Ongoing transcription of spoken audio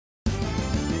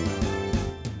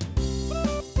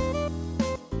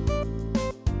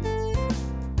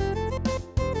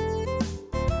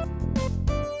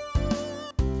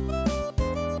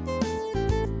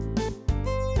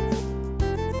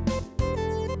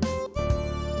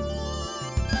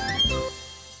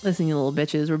Listen, you little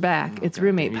bitches, we're back. It's God,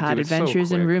 Roommate you Pod, do it so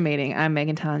Adventures in quick. Roommating. I'm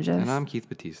Megan Tonjes. And I'm Keith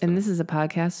Batista. And this is a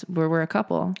podcast where we're a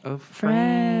couple of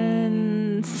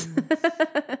friends.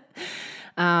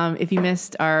 If you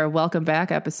missed our welcome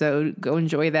back episode, go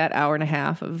enjoy that hour and a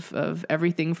half of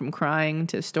everything from crying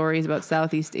to stories about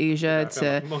Southeast Asia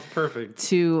most perfect.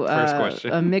 to First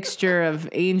question. a mixture of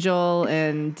Angel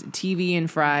and TV and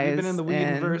fries. We've been in the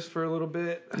Whedonverse for a little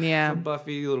bit. Yeah. So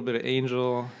Buffy, a little bit of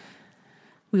Angel.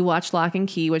 We watched Lock and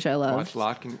Key, which I loved. Watch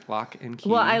Lock and Key.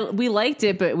 Well, we liked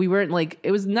it, but we weren't like,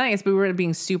 it was nice, but we weren't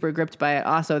being super gripped by it.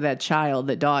 Also, that child,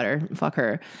 that daughter, fuck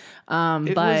her.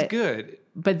 It was good.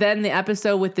 But then the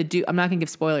episode with the dude, I'm not gonna give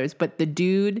spoilers, but the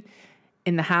dude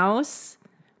in the house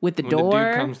with the When door, the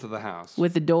dude comes to the house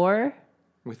with the door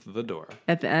with the door.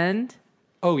 at the end.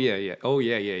 Oh yeah. Oh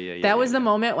yeah. That was the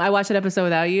moment I watched that episode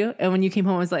without you, and when you came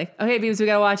home, I was like, "Okay, Beebs, we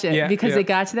gotta watch it," Yeah, because yeah. it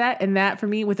got to that, and that for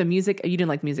me with the music, you didn't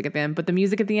like music at the end, but the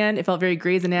music at the end, it felt very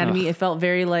Grey's Anatomy. Ugh. It felt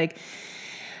very like.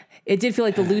 It did feel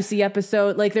like the Lucy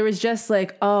episode. Like there was just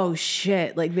like, oh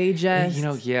shit, like they just,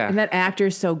 yeah. And that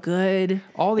actor's so good.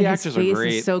 All the and actors his are face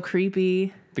great. Is so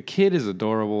creepy. The kid is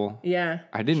adorable. Yeah,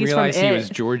 I didn't He's realize from he It. was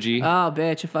Georgie Oh,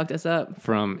 bitch, it fucked us up.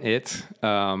 from It.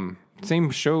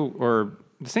 Same show or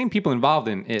the same people involved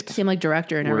in It Same like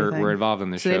director and everything. were involved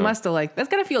in the so show. they must have like that's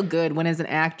gotta feel good when as an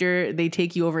actor they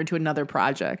take you over into another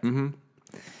project.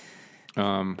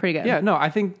 Mm-hmm. Pretty good. Yeah, no, I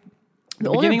think the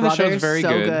older beginning of the show brother's is very so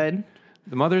good.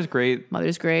 The mother's great.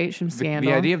 Mother's great. From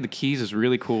Scandal. The idea of the keys is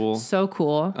really cool. so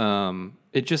cool.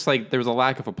 It just like there was a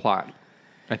lack of a plot,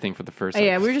 I think, for the first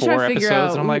Yeah, we were just 4 trying to figure episodes,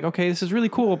 out- and I'm like, okay, this is really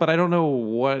cool, but I don't know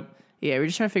what Yeah, we're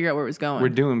just trying to figure out where it was going. we're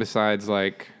doing besides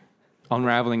like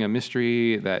unraveling a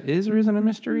mystery that is or isn't a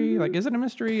mystery. Like, is it a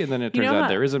mystery? And then it turns out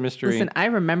there is a mystery. Listen, I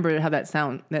remember how that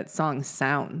song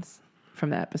sounds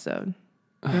from that episode.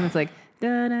 And it's like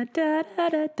da da da da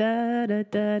da da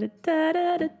da da da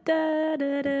da da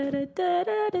da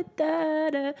da da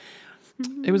da.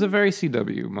 It was a very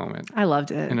CW moment I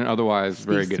loved it. in an otherwise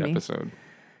very Speaks good to me. episode.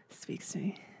 Speaks to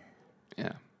me.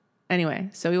 Yeah. Anyway,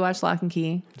 so we watched Lock and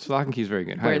Key. So Lock and Key is very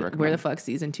good. Highly recommend. Where the fuck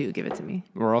season 2? Give it to me.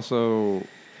 We're also,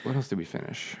 what else did we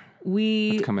finish?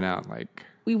 It's coming out like...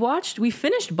 We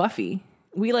finished Buffy.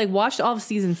 We like watched all of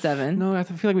season 7. No, I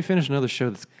feel like we finished another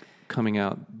show that's coming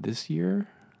out this year.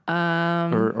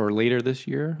 Or later this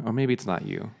year. Or maybe it's not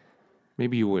you.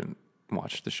 Maybe you wouldn't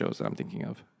watch the shows that I'm thinking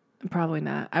of. Probably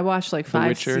not. I watched like 5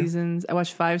 Witcher? seasons. I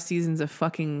watched 5 seasons of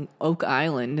fucking Oak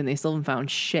Island, and they still haven't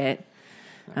found shit.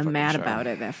 I'm fucking mad show. about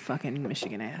it. That fucking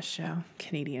Michigan ass show,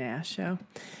 Canadian ass show.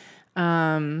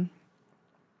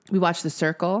 We watched The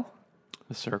Circle.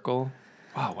 The Circle.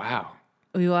 Oh, wow.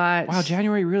 We watched. Wow,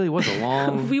 January really was a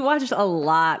long... We watched a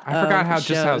lot. I forgot of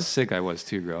just how shows. sick I was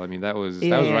too, girl. I mean, that was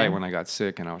Yeah. right when I got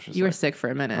sick, and I was just You were like, sick for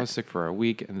a minute. I was sick for a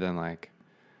week, and then like,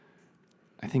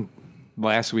 I think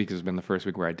last week has been the first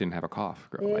week where I didn't have a cough,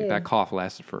 girl. Like that cough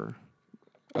lasted for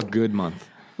a good month.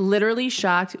 Literally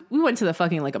shocked. We went to the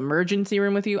fucking like emergency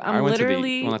room with you. I went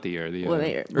literally to the, not the ER, the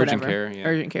urgent urgent care. Yeah.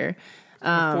 Urgent care.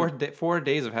 4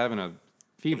 days of having a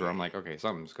fever. I'm like, okay,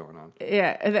 something's going on.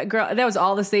 Yeah, that girl. That was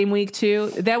all the same week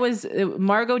too. That was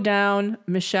Margot down,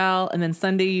 Michelle, and then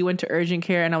Sunday you went to urgent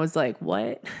care, and I was like,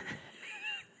 "What?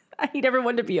 I need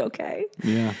everyone to be okay."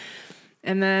 Yeah.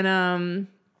 And then,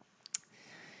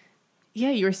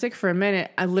 yeah, you were sick for a minute.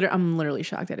 I'm literally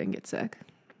shocked I didn't get sick.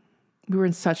 We were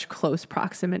in such close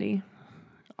proximity.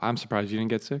 I'm surprised you didn't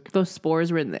get sick. Those spores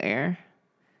were in the air.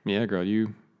 Yeah, girl,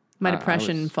 you. My I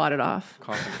depression was fought it off.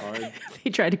 coughing hard. They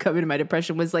tried to come into my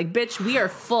depression. Was like, "Bitch, we are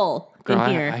full Girl,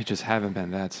 in here." I just haven't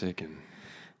been that sick in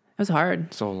It was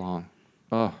hard. so long.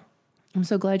 Oh, I'm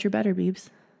so glad you're better, Beebs.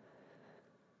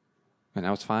 and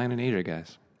I was fine in Asia,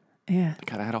 guys. Yeah.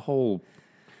 God, I had a whole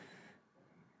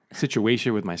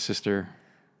situation with my sister.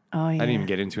 Oh yeah. I didn't even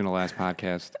get into in the last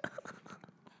podcast.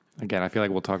 Again, I feel like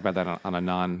we'll talk about that on a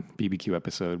non-BBQ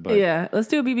episode. But Yeah, let's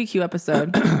do a BBQ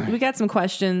episode. We got some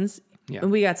questions. Yeah.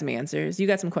 We got some answers. You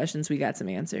got some questions. We got some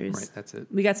answers. Right, that's it.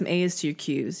 We got some A's to your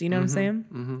Q's. You know what I'm saying?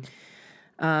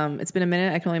 Mm-hmm. It's been a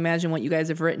minute. I can only imagine what you guys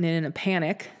have written in a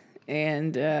panic.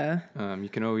 And You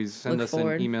can always send Look us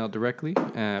forward. an email directly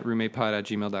at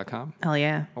roommatepod@gmail.com hell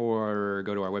yeah. or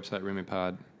go to our website,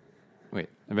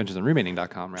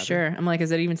 adventuresinroommating.com, rather. Sure. I'm like,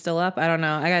 is it even still up? I don't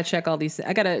know. I got to check all these.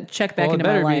 I got to check back Well, it into my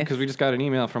better be life. because we just got an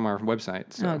email from our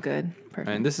website. So. Oh, good. Perfect.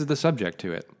 And this is the subject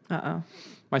to it. Uh-oh.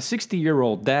 My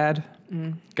 60-year-old dad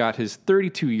got his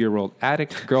 32-year-old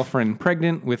addict girlfriend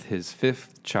pregnant with his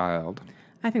 5th child.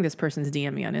 I think this person's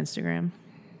DM me on Instagram.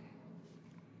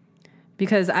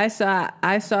 Because I saw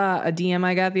a DM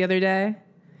I got the other day.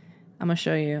 I'm going to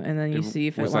show you, and then you see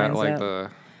if it Was that lines like up.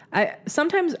 the... I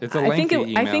sometimes It's a I think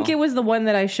lengthy I think email. it was the one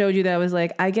that I showed you that was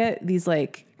like I get these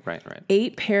like Right.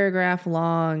 8-paragraph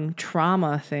long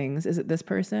trauma things. Is it this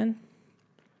person?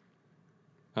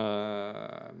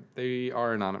 They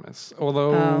are anonymous,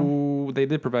 although they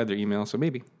did provide their email, so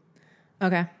maybe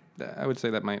Okay. I would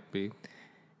say that might be.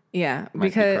 Yeah, Might be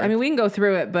because I correct. mean we can go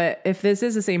through it, but if this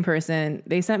is the same person,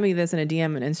 they sent me this in a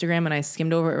DM on Instagram and I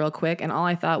skimmed over it real quick and all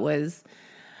I thought was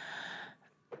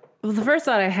well, the first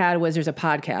thought I had was there's a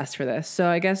podcast for this. So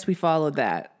I guess we followed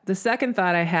that. The second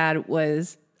thought I had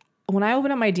was when I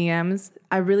open up my DMs,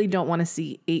 I really don't want to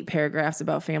see 8 paragraphs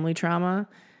about family trauma.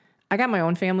 I got my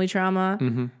own family trauma.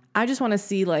 Mm-hmm. I just want to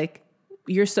see like,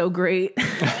 you're so great.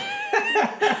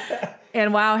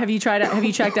 And wow, have you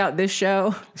checked out this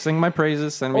show? Sing my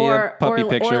praises, send me a puppy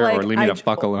picture, or leave me the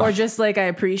fuck alone. Or just like, I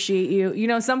appreciate you. You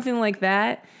know, something like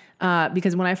that.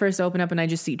 Because when I first open up and I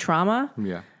just see trauma,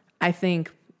 Yeah. I think,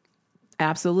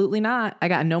 absolutely not. I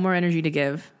got no more energy to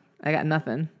give. I got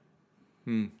nothing.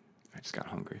 I just got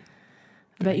hungry.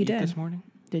 I bet you eat did. this morning.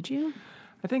 Did you?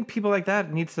 I think people like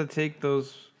that needs to take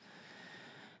those.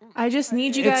 I just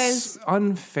need you It's guys.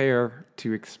 unfair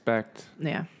to expect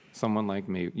Yeah. someone like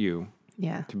you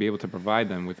Yeah. to be able to provide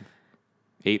them with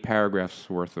 8 paragraphs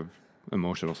worth of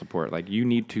emotional support. Like you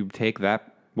need to take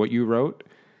what you wrote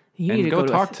You and need to go go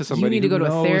talk to to somebody you need to who go to a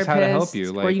knows therapist, how to help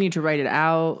you. or you need to write it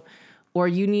out, or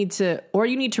you need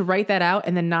to write that out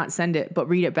and then not send it, but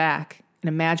read it back and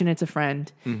imagine it's a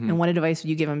friend. Mm-hmm. And what advice would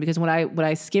you give them? Because when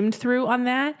I skimmed through on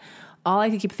that, all I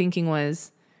could keep thinking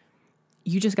was,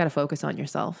 you just got to focus on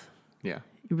yourself. Yeah.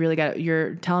 You really got.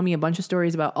 You're telling me a bunch of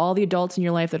stories about all the adults in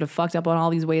your life that have fucked up on all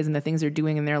these ways and the things they're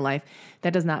doing in their life.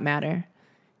 That does not matter.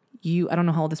 I don't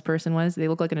know how old this person was. They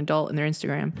look like an adult in their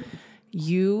Instagram.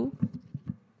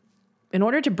 In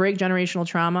order to break generational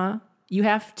trauma, you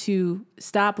have to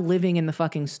stop living in the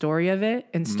fucking story of it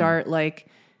and start like,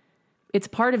 it's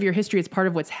part of your history. It's part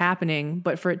of what's happening,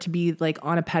 but for it to be like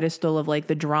on a pedestal of like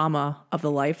the drama of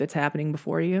the life that's happening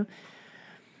before you,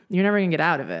 you're never gonna get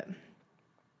out of it.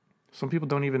 Some people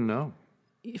don't even know.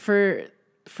 For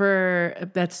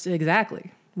that's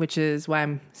exactly, which is why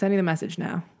I'm sending the message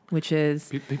now, which is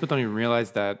People don't even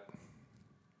realize that.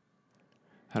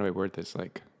 How do I word this?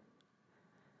 Like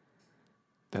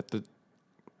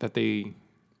that they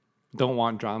don't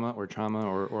want drama or trauma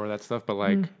or that stuff, but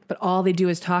like, but all they do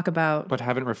is talk about, but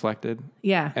haven't reflected.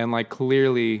 yeah. And like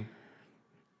clearly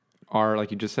are,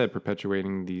 like you just said,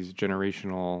 perpetuating these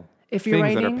generational If things you're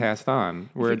that are writing- passed on,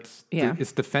 where yeah.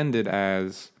 it's defended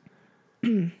as,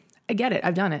 I get it.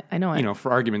 I've done it. I know it. you know,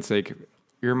 for argument's sake,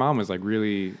 your mom was like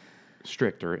really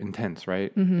strict or intense,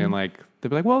 right? Mm-hmm. And like they'd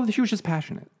be like, well, she was just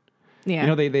passionate. yeah. You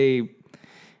know, they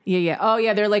Yeah. Oh,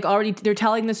 yeah. They're like they're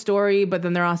telling the story, but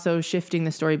then they're also shifting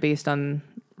the story based on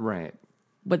right.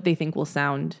 what they think will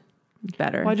sound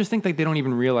better. Well, I just think like they don't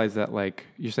even realize that, like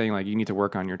you're saying, like you need to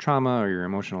work on your trauma or your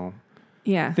emotional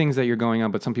yeah. things that you're going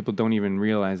on, but some people don't even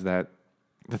realize that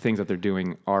the things that they're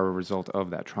doing are a result of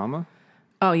that trauma.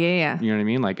 Oh, yeah, yeah. You know what I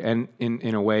mean? Like, and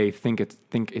in a way, think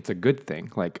it's a good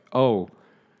thing. Like, oh,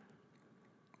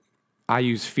 I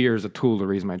use fear as a tool to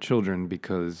raise my children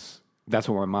because that's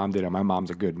what my mom did, and my mom's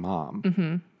a good mom.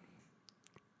 Mm-hmm.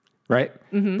 Right?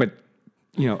 Mm-hmm. But,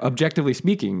 you know, objectively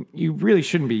speaking, you really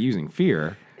shouldn't be using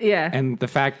fear. Yeah. And the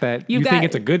fact that You you got- think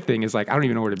it's a good thing is like, I don't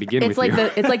even know where to begin It's with like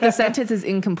you. it's like the sentence is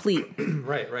incomplete.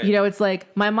 Right. You know, it's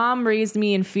like my mom raised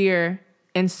me in fear,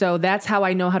 and so that's how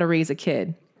I know how to raise a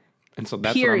kid. And so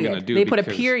that's Period. what I'm going to do. They put a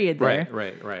because- period there.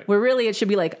 Right. Where really it should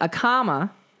be like a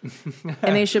comma,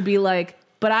 and they should be like,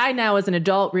 but I now as an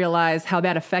adult realize how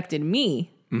that affected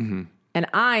me, Mm-hmm. and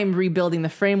I'm rebuilding the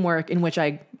framework in which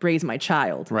I raise my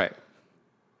child. Right.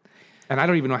 And I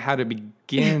don't even know how to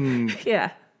begin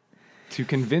Yeah. to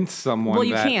convince someone. Well,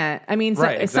 you that, can't. I mean,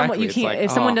 Right, if someone exactly. you It's can't. like,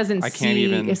 If someone oh, doesn't I can't see,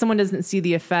 even- if someone doesn't see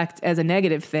the effect as a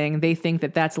negative thing, they think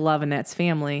that that's love and that's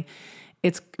family.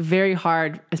 It's very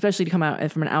hard, especially to come out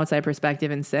from an outside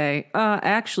perspective and say,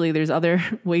 actually, there's other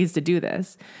ways to do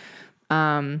this,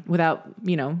 without,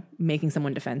 you know, making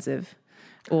someone defensive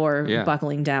or Yeah.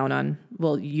 buckling down on,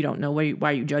 well, you don't know, why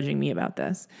are you judging me about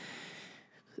this?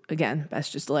 Again,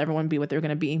 best just to let everyone be what they're going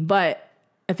to be. But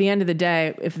at the end of the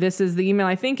day, if this is the email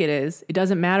I think it is, it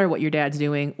doesn't matter what your dad's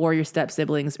doing or your step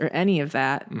siblings or any of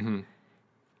that. Mm-hmm.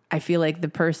 I feel like the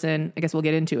person, I guess we'll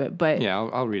get into it, but Yeah,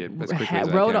 I'll read it as quickly as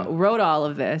I wrote can. wrote all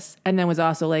of this and then was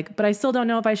also like, but I still don't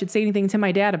know if I should say anything to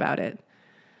my dad about it.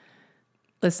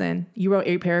 Listen, you wrote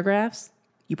 8 paragraphs.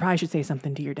 You probably should say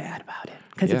something to your dad about it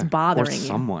because it's Yeah, bothering or you.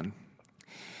 someone.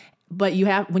 But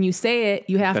when you say it,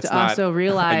 you have That's to not also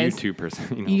realize a YouTube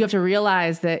person. You know? you have to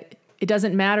realize that it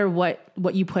doesn't matter what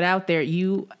you put out there.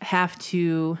 You have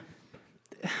to,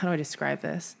 how do I describe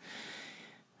this?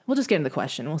 We'll just get into the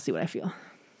question. We'll see what I feel.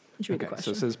 Let's read the Okay, so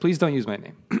question. it says, please don't use my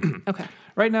name. Okay.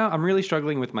 Right now, I'm really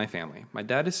struggling with my family. My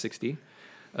dad is 60.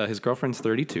 His girlfriend's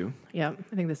 32. Yeah,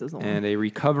 I think this is the one. And a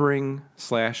recovering /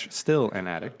 still an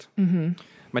addict. Mm-hmm.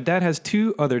 My dad has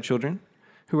 2 other children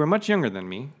who are much younger than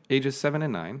me, ages 7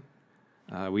 and 9.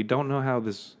 We don't know how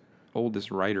this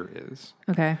oldest writer is.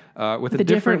 Okay. With a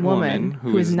different woman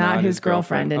who is not his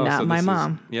girlfriend and not my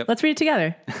mom. Yep. Let's read it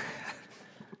together.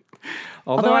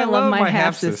 Although I love my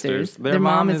half-sisters, their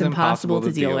mom is impossible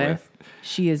to deal with.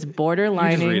 She is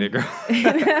borderlining. You just read it,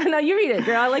 girl. No, you read it,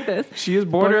 girl. I like this. She is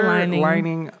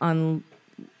borderlining on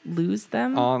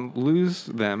lose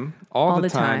them all the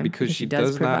time because she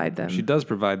does provide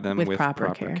them with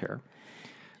proper care.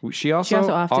 She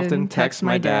also often texts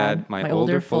my dad, my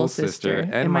older full sister,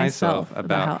 and myself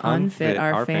about how unfit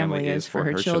our family is for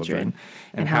her children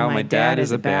and how my dad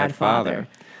is a bad father.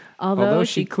 Although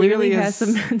she clearly has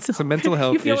some mental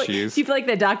health issues. Do you feel like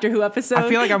the Doctor Who episode? I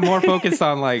feel like I'm more focused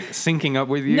on like syncing up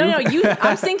with you. No, I'm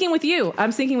syncing with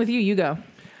you. You go.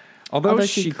 Although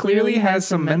she clearly has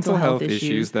some mental health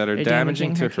issues that are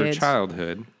damaging to her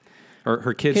childhood, or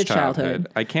her kid's childhood,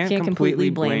 I can't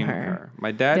completely blame her.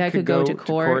 My dad could go to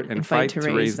court and fight to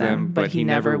raise them, but he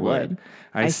never would.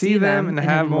 I see them and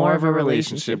have more of a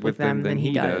relationship with them than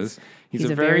he does. He's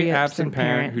a very absent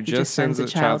parent who just sends a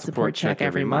child support check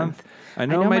every month. I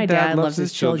know my dad loves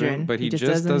his children, but he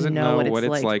just doesn't know what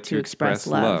it's like to express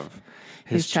love.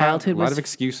 His childhood was... A lot of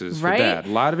excuses for Dad. A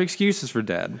lot of excuses for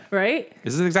Dad. Right?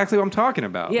 This is exactly what I'm talking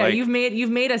about. Yeah, like, you've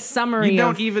made a summary. You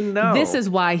don't even know. This is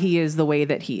why he is the way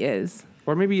that he is.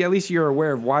 Or maybe at least you're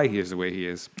aware of why he is the way he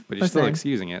is, but you're still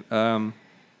excusing it.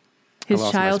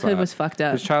 His childhood was fucked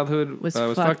up. His childhood was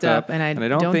fucked up, and I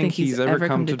don't think he's ever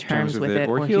come to terms with it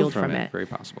or healed from it. Very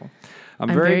possible.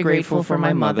 I'm very grateful for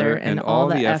my mother and all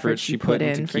the effort she put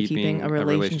into keeping a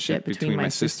relationship between my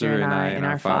sister and I and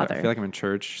our father. I feel like I'm in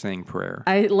church saying prayer.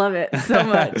 I love it so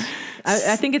much.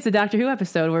 I think it's a Doctor Who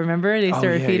episode where, remember, they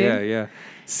start repeating? Yeah.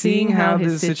 Seeing how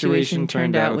his situation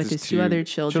turned out with his 2 other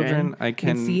children, I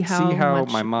can see how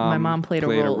my mom played a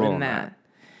role in that.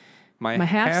 My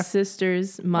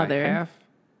half-sister's mother...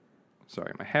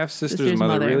 My half-sister's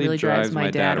mother really drives my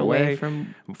dad away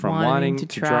from wanting to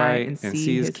try and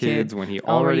see his kids when he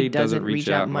already doesn't reach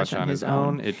out much on his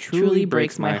own. It truly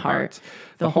breaks my heart.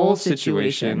 The whole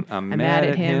situation, I'm mad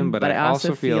at him, but I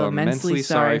also feel immensely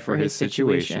sorry for his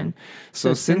situation.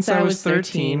 So since I was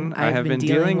 13, I have been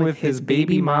dealing with his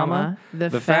baby mama,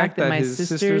 the fact that my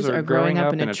sisters are growing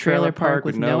up in a trailer park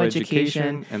with no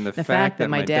education, and the fact that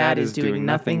my dad is doing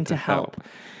nothing to help.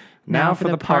 Now for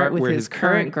the part with his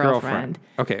current girlfriend.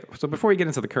 Okay, so before we get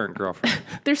into the current girlfriend.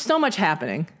 There's so much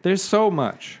happening. There's so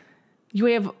much. You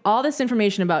have all this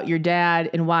information about your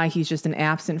dad and why he's just an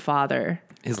absent father.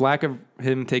 His lack of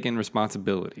him taking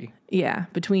responsibility. Yeah,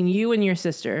 between you and your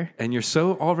sister. And you're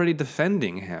so already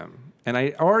defending him. And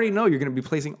I already know you're going to be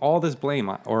placing all this blame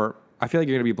on, or I feel like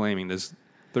you're going to be blaming this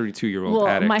 32-year-old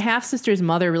addict. My half-sister's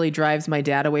mother really drives my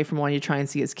dad away from wanting to try and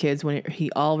see his kids when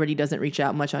he already doesn't reach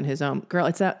out much on his own.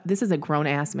 Girl, this is a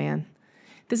grown-ass man.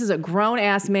 This is a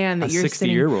grown-ass man that you're sitting...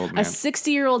 A 60-year-old man. A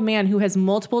 60-year-old man who has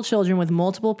multiple children with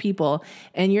multiple people,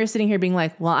 and you're sitting here being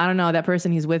like, well, I don't know, that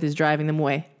person he's with is driving them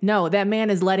away. No, that man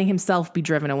is letting himself be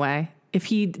driven away. If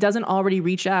he doesn't already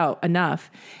reach out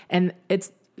enough, and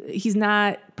he's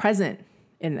not present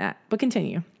in that. But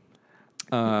continue.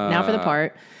 Now for the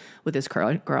part... with his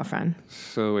girlfriend.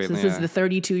 So this is the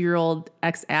 32-year-old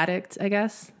ex-addict, I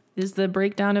guess, is the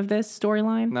breakdown of this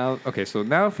storyline.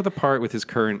 Now for the part with his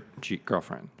current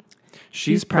girlfriend.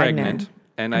 She's pregnant,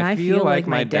 and I feel like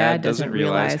my dad doesn't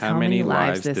realize how many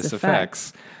lives this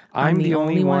affects. I'm the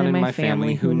only one in my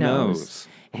family who knows.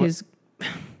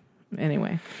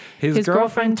 Anyway, his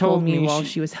girlfriend told me while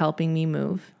she was helping me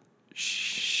move.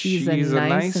 She's a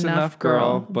nice enough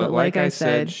girl, but like I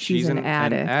said, she's an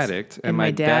addict, and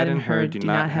my dad and her do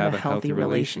not have a healthy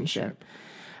relationship.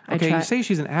 Okay, you say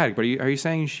she's an addict, but are you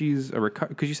saying she's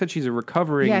because you said she's a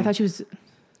recovering... Yeah, I thought she was...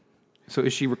 So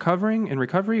is she recovering in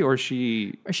recovery, or is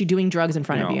she... Or is she doing drugs in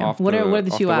front of you? What are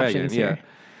the 2 options here?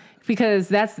 Because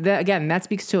that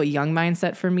speaks to a young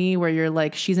mindset for me, where you're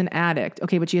like, she's an addict.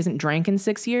 Okay, but she hasn't drank in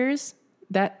 6 years?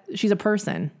 She's a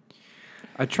person.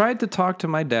 I tried to talk to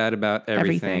my dad about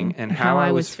everything and how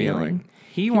I was feeling.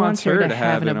 He wants her to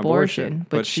have an abortion,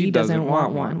 but she doesn't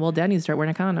want one. Well, Dad needs to start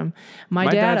wearing a condom. My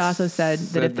dad also said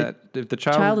that if the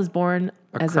child is born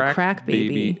as a crack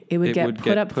baby, it would get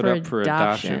put up for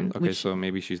adoption. Okay, so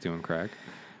maybe she's doing crack.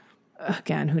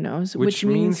 Again, who knows? Which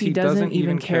means he doesn't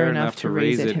even care enough to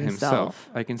raise it himself.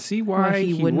 I can see why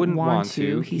he wouldn't want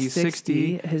to. He's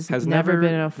 60, has never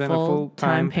been a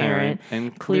full-time parent,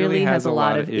 and clearly has a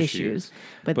lot of issues.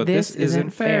 But this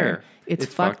isn't fair. It's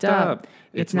fucked up.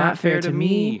 It's not fair to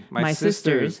me, my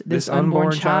sisters, this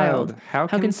unborn child. How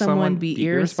can someone be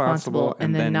irresponsible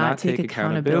and then not take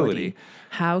accountability?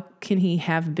 How can he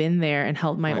have been there and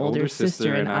helped my older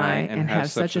sister and I and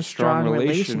have such a strong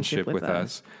relationship with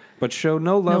us, but show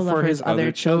no love for his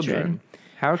other children?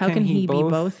 How can he be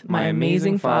both my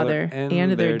amazing father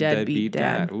and their deadbeat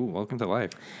dad? Ooh, welcome to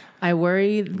life. I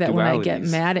worry that when I get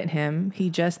mad at him, he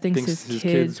just thinks his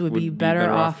kids would be better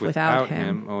off without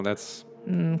him. Oh, that's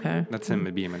okay. That's him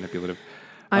being manipulative.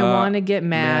 I want to get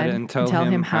mad and tell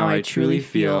him how I truly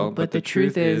feel, but the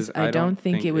truth is, I don't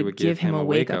think it would give him a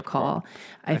wake-up call.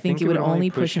 I think it would only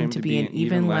push him to be an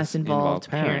even less involved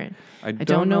parent. I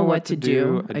don't know what to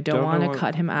do. I don't want to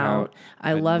cut him out.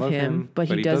 I love him, but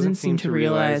he doesn't seem to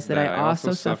realize that I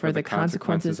also suffer the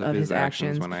consequences of his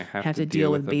actions when I have to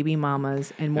deal with baby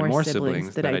mamas and more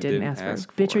siblings that I didn't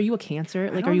ask for. Bitch, are you a Cancer?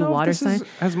 Like, are you a water sign?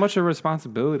 As much a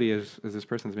responsibility as this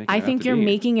person's making. I think you're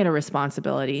making it a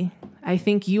responsibility. I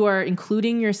think you are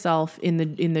including yourself in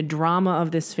the drama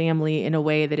of this family in a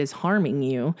way that is harming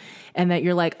you, and that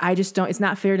you're like, I just don't. It's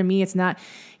not fair to me. It's not.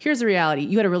 Here's the reality.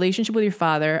 You had a relationship with your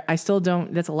father. I still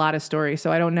don't. That's a lot of stories.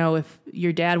 So I don't know if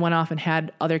your dad went off and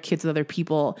had other kids with other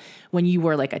people when you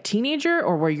were like a teenager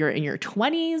or where you're in your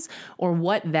 20s or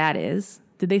what that is.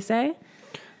 Did they say?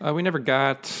 We never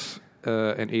got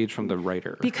an age from the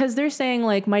writer. Because they're saying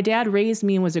like, my dad raised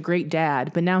me and was a great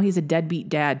dad, but now he's a deadbeat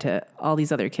dad to all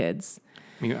these other kids.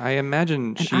 I mean, I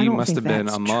imagine she must have been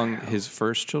among his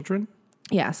first children.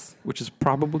 Yes. Which is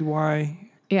probably why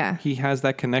he has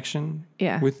that connection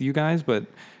with you guys. But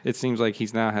it seems like he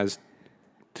now has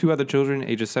 2 other children,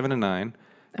 ages 7 and 9.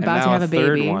 About and now to have a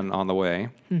third baby. One on the way.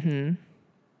 Mm-hmm.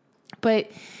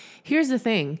 But here's the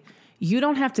thing. You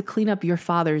don't have to clean up your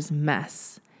father's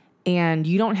mess. And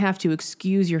you don't have to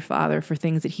excuse your father for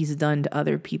things that he's done to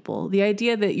other people. The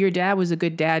idea that your dad was a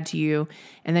good dad to you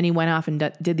and then he went off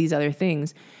and did these other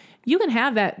things, you can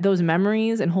have those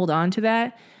memories and hold on to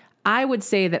that. I would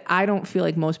say that I don't feel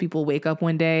like most people wake up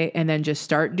one day and then just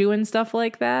start doing stuff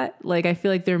like that. Like, I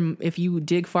feel like if you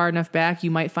dig far enough back,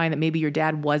 you might find that maybe your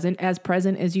dad wasn't as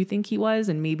present as you think he was,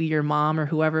 and maybe your mom or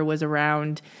whoever was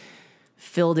around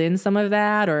filled in some of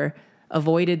that or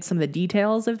avoided some of the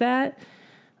details of that.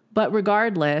 But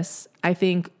regardless, I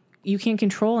think you can't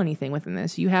control anything within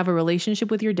this. You have a relationship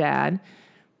with your dad,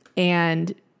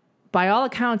 and by all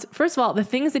accounts, first of all, the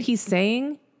things that he's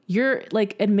saying, you're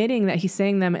like admitting that he's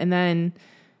saying them, and then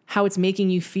how it's making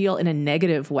you feel in a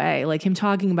negative way. Like him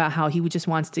talking about how he would just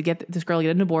wants to get this girl to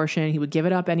get an abortion. He would give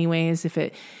it up anyways if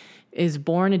it is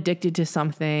born addicted to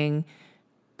something.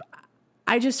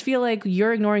 I just feel like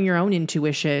you're ignoring your own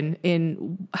intuition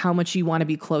in how much you want to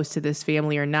be close to this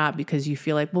family or not, because you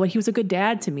feel like, well, he was a good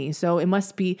dad to me. So it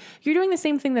must be, you're doing the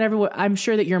same thing that I'm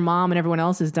sure that your mom and everyone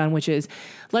else has done, which is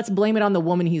let's blame it on the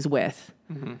woman he's with.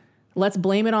 Mm-hmm. Let's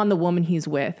blame it on the woman he's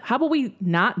with. How about we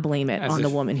not blame it on the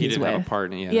woman he's with? Have a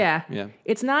part in it. Yeah.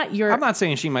 It's not your... I'm not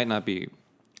saying she might not be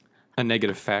a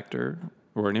negative factor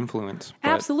or an influence.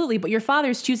 Absolutely, but your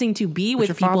father's choosing to be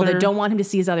with people that don't want him to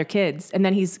see his other kids, and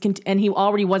then he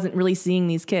already wasn't really seeing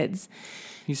these kids.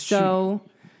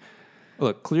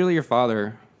 Look, clearly your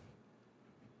father,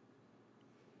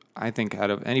 I think out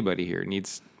of anybody here,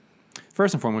 needs,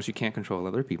 first and foremost, you can't control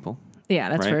other people. Yeah,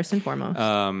 that's right? First and foremost.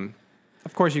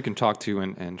 Of course you can talk to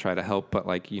and try to help, but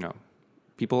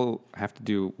people have to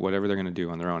do whatever they're going to do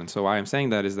on their own. And so why I'm saying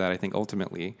that is that I think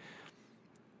ultimately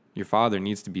your father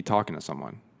needs to be talking to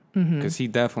someone, because he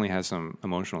definitely has some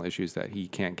emotional issues that he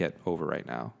can't get over right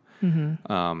now.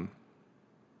 Mm-hmm.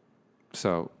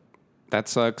 So that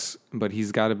sucks, but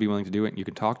he's got to be willing to do it. You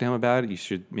can talk to him about it. You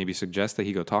should maybe suggest that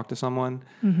he go talk to someone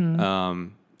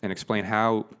and explain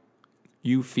how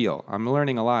you feel. I'm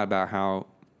learning a lot about how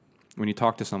when you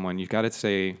talk to someone, you've got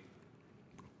to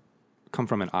come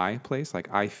from an I place, like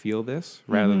I feel this,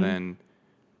 rather than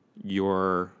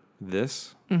you're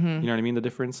this. You know what I mean? The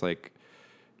difference? Like,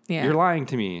 you're lying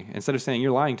to me. Instead of saying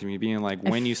you're lying to me, being like,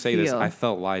 when you say this, I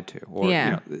felt lied to. Or,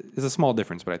 it's a small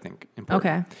difference, but I think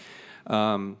important.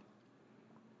 Okay.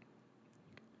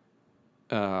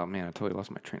 Oh, man, I totally lost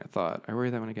my train of thought. I worry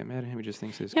that when I get mad at him, he just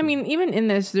thinks it's... I mean, even in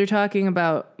this, they're talking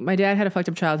about, my dad had a fucked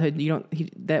up childhood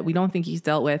that we don't think he's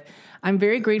dealt with. I'm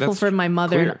very grateful for my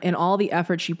mother and all the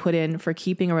effort she put in for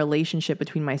keeping a relationship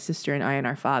between my sister and I and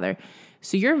our father.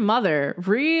 So your mother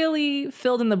really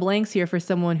filled in the blanks here for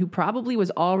someone who probably was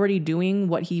already doing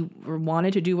what he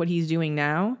wanted to do, what he's doing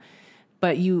now.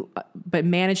 but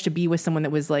managed to be with someone that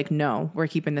was like, no, we're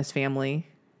keeping this family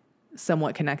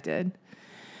somewhat connected.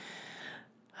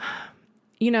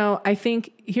 I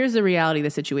think here's the reality of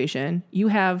the situation. You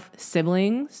have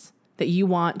siblings that you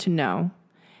want to know,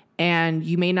 and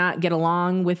you may not get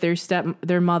along with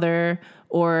their mother,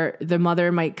 or the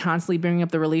mother might constantly bring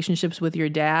up the relationships with your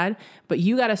dad, but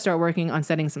you got to start working on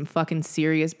setting some fucking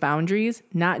serious boundaries,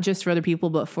 not just for other people,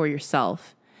 but for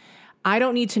yourself. I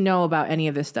don't need to know about any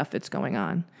of this stuff that's going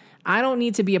on. I don't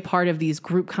need to be a part of these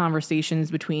group conversations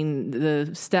between the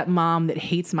stepmom that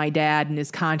hates my dad and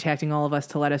is contacting all of us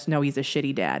to let us know he's a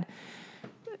shitty dad.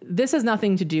 This has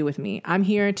nothing to do with me. I'm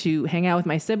here to hang out with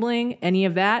my sibling. Any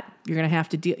of that, you're going to have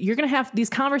to deal. You're going to have these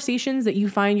conversations that you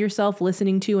find yourself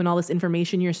listening to and all this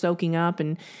information you're soaking up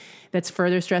and that's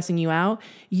further stressing you out.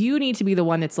 You need to be the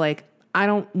one that's like, I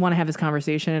don't want to have this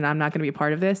conversation and I'm not going to be a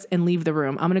part of this, and leave the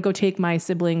room. I'm going to go take my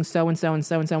siblings so-and-so and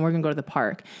so-and-so, and we're going to go to the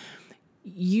park.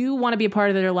 You want to be a part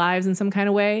of their lives in some kind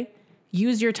of way,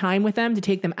 use your time with them to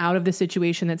take them out of the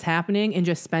situation that's happening and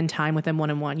just spend time with them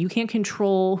one-on-one. You can't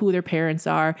control who their parents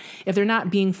are. If they're not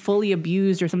being fully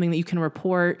abused or something that you can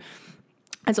report,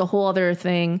 that's a whole other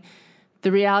thing.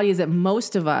 The reality is that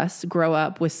most of us grow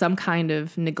up with some kind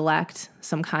of neglect,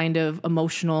 some kind of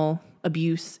emotional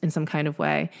abuse in some kind of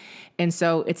way. And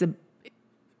so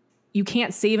you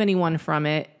can't save anyone from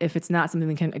it if it's not something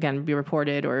that can, again, be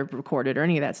reported or recorded or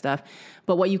any of that stuff.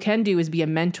 But what you can do is be a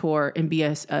mentor and be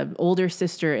an older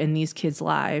sister in these kids'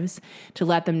 lives to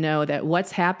let them know that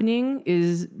what's happening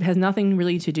has nothing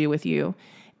really to do with you.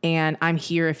 And I'm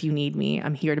here if you need me.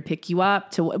 I'm here to pick you up,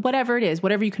 to whatever it is,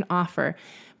 whatever you can offer.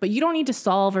 But you don't need to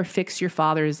solve or fix your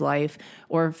father's life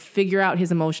or figure out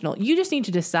his emotional. You just need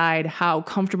to decide how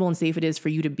comfortable and safe it is for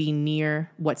you to be near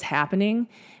what's happening,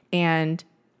 and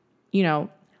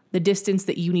the distance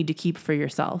that you need to keep for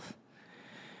yourself.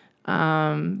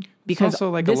 Because also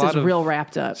like this a lot is real of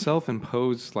wrapped up.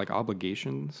 Self-imposed like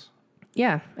obligations.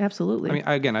 Yeah, absolutely. I mean,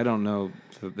 again, I don't know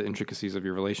the intricacies of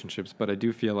your relationships, but I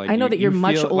do feel like I know that you're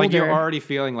much older. Like you're already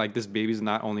feeling like this baby's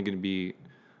not only going to be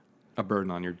a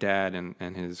burden on your dad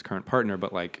and his current partner,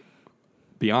 but like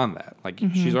beyond that, like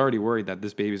she's already worried that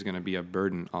this baby's going to be a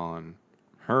burden on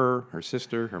her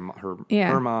sister,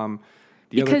 her mom.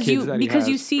 Because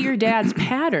you see your dad's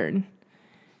pattern,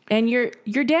 and your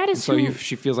dad is so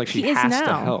she feels like she has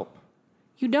to help.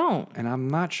 You don't, and I'm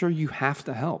not sure you have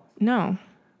to help. No,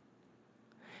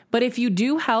 but if you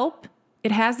do help,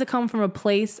 it has to come from a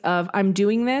place of I'm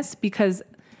doing this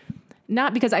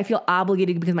not because I feel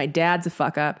obligated because my dad's a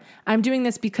fuck up. I'm doing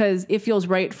this because it feels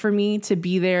right for me to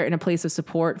be there in a place of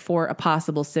support for a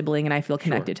possible sibling, and I feel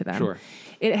connected to them. Sure.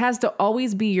 It has to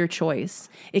always be your choice.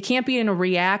 It can't be in a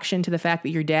reaction to the fact that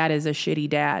your dad is a shitty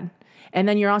dad. And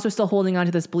then you're also still holding on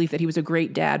to this belief that he was a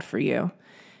great dad for you.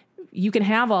 You can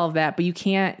have all of that, but you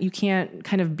can't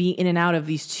kind of be in and out of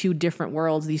these two different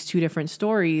worlds, these two different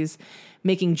stories,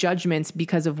 making judgments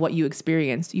because of what you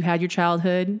experienced. You had your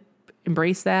childhood,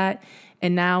 embrace that.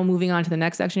 And now moving on to the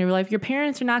next section of your life, your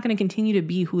parents are not going to continue to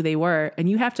be who they were. And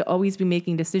you have to always be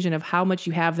making a decision of how much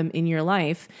you have them in your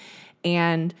life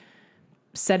and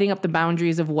setting up the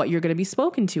boundaries of what you're going to be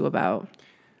spoken to about.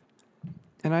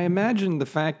 And I imagine the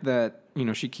fact that,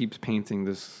 she keeps painting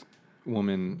this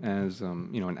woman as,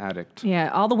 an addict. Yeah,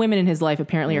 all the women in his life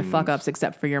apparently are fuck-ups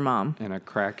except for your mom. And a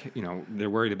crack, they're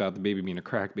worried about the baby being a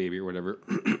crack baby or whatever.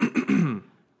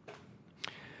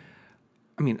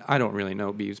 I mean, I don't really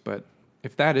know, Beaves, but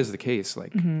if that is the case,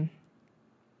 like,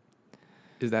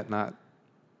 is that not...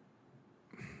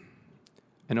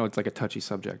 I know it's like a touchy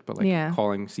subject, but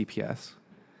calling CPS...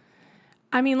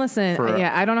 I mean, listen,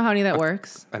 I don't know how any of that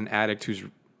works. An addict who's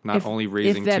not only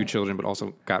raising two children, but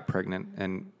also got pregnant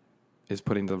and is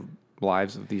putting the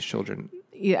lives of these children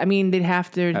I mean, they'd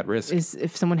have to... at risk.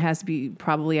 If someone has to be,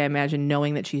 probably, I imagine,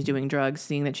 knowing that she's doing drugs,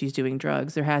 seeing that she's doing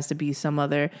drugs, there has to be some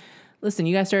other... Listen,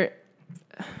 you guys start...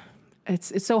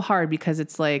 It's so hard because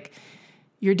it's like,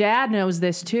 your dad knows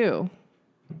this too.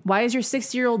 Why is your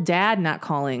 60-year-old dad not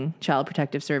calling Child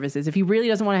Protective Services? If he really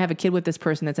doesn't want to have a kid with this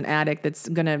person that's an addict, that's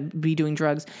going to be doing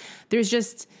drugs,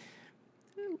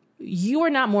 you are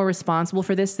not more responsible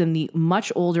for this than the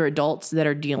much older adults that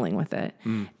are dealing with it.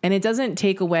 And it doesn't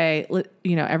take away,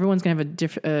 everyone's going to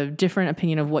have a different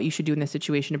opinion of what you should do in this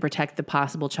situation to protect the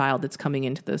possible child that's coming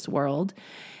into this world.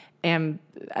 And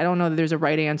I don't know that there's a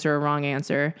right answer or a wrong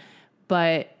answer,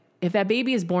 but if that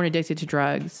baby is born addicted to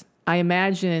drugs, I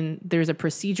imagine there's a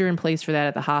procedure in place for that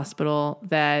at the hospital,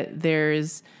 that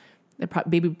the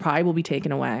baby probably will be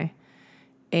taken away.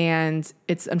 And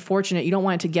it's unfortunate. You don't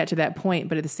want it to get to that point,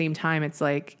 but at the same time, it's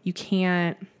like, you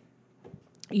can't,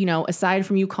 aside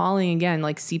from you calling again,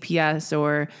 like CPS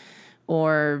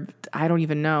or I don't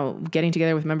even know, getting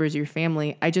together with members of your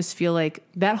family. I just feel like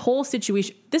that whole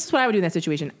situation, this is what I would do in that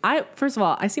situation. First of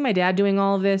all, I see my dad doing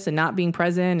all of this and not being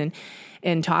present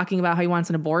and talking about how he wants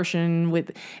an abortion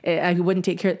he wouldn't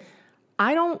take care.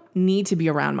 I don't need to be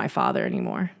around my father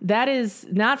anymore. That is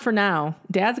not for now.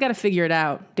 Dad's got to figure it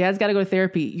out. Dad's got to go to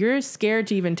therapy. You're scared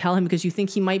to even tell him because you think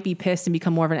he might be pissed and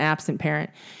become more of an absent parent.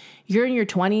 You're in your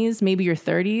 20s, maybe your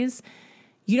 30s.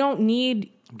 You don't need...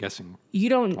 I'm guessing. You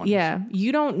don't... 20s. Yeah.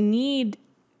 You don't need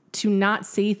to not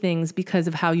say things because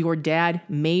of how your dad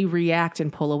may react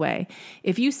and pull away.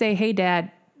 If you say, hey,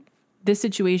 Dad, this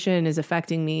situation is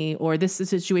affecting me, or this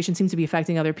situation seems to be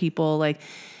affecting other people, like...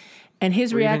 And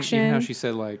his reaction... Even how she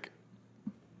said, like,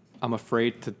 I'm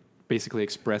afraid to basically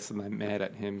express that I'm mad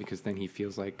at him because then he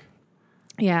feels like...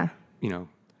 Yeah. You know...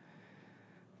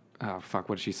 Oh, fuck,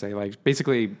 what did she say? Like,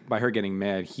 basically, by her getting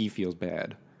mad, he feels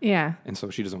bad. Yeah. And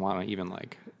so she doesn't want to even,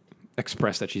 like,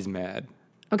 express that she's mad.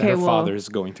 Okay, that her father's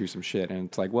going through some shit. And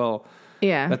it's like, well...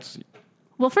 Yeah. That's...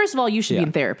 Well, first of all, you should be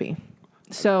in therapy.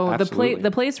 So the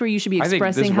place where you should be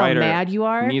expressing how mad you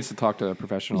are needs to talk to a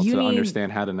professional to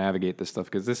understand how to navigate this stuff,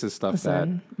 because this is stuff that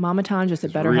Mama Tanja's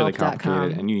at BetterHelp.com. Really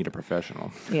complicated, and you need a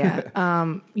professional.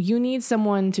 Yeah, you need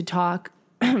someone to talk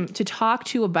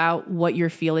to about what you're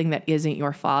feeling that isn't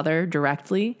your father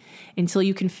directly, until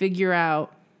you can figure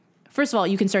out. First of all,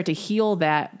 you can start to heal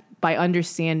that by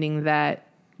understanding that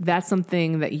that's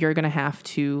something that you're going to have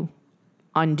to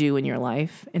undo in your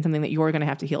life, and something that you're going to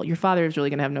have to heal. Your father is really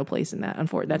going to have no place in that.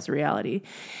 Unfortunately, that's the reality.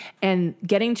 And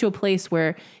getting to a place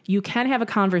where you can have a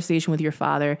conversation with your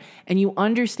father and you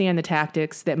understand the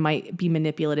tactics that might be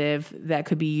manipulative, that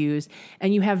could be used,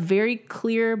 and you have very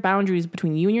clear boundaries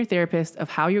between you and your therapist of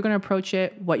how you're going to approach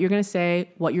it, what you're going to say,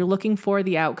 what you're looking for,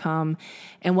 the outcome,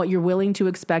 and what you're willing to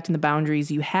expect in the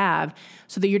boundaries you have,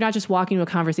 so that you're not just walking into a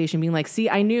conversation being like, see,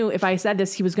 I knew if I said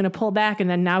this, he was going to pull back, and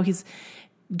then now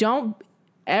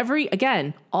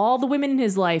all the women in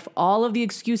his life, all of the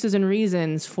excuses and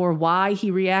reasons for why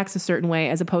he reacts a certain way,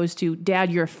 as opposed to,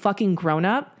 Dad, you're a fucking grown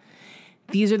up.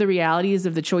 These are the realities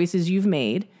of the choices you've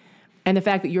made. And the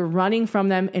fact that you're running from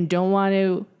them and don't want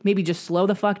to maybe just slow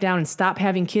the fuck down and stop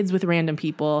having kids with random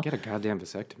people. Get a goddamn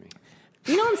vasectomy.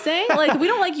 You know what I'm saying? Like, we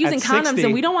don't like using condoms 60,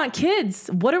 and we don't want kids.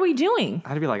 What are we doing?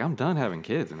 I'd be like, I'm done having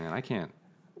kids, man. I can't.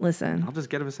 Listen. I'll just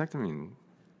get a vasectomy and...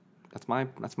 That's my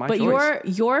but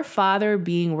choice. Your father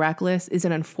being reckless is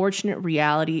an unfortunate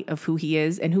reality of who he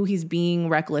is and who he's being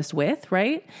reckless with,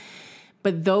 right?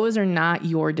 But those are not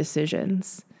your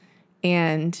decisions.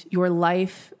 And your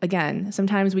life, again,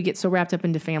 sometimes we get so wrapped up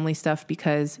into family stuff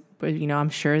because, you know, I'm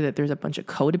sure that there's a bunch of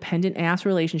codependent ass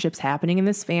relationships happening in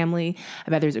this family. I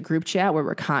bet there's a group chat where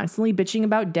we're constantly bitching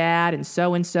about dad and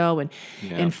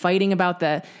and fighting about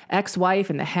the ex-wife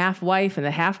and the half-wife and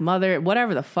the half-mother,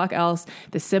 whatever the fuck else,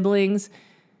 the siblings.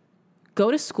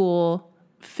 Go to school,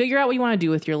 figure out what you want to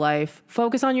do with your life,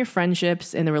 focus on your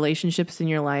friendships and the relationships in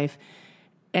your life,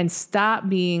 and stop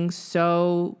being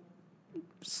so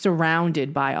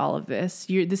surrounded by all of this.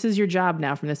 This is your job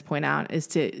now from this point out, is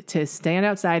to stand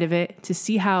outside of it, to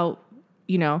see how,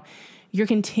 you know, you're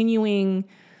continuing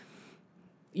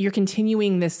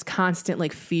this constant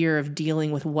like fear of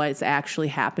dealing with what's actually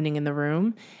happening in the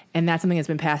room. And that's something that's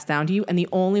been passed down to you. And the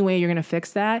only way you're going to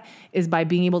fix that is by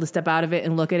being able to step out of it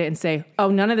and look at it and say, oh,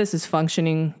 none of this is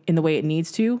functioning in the way it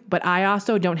needs to, but I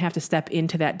also don't have to step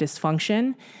into that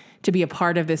dysfunction to be a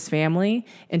part of this family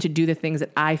and to do the things that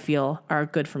I feel are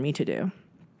good for me to do.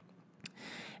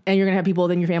 And you're going to have people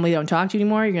in your family that don't talk to you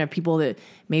anymore. You're going to have people that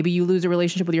maybe you lose a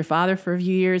relationship with your father for a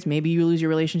few years. Maybe you lose your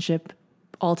relationship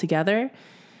altogether.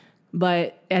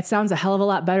 But it sounds a hell of a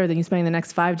lot better than you spending the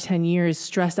next 5 to 10 years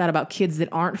stressed out about kids that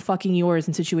aren't fucking yours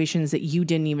in situations that you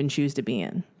didn't even choose to be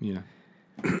in. Yeah.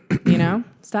 You know?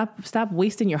 Stop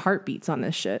wasting your heartbeats on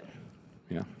this shit.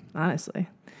 Yeah. Honestly.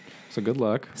 So good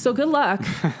luck.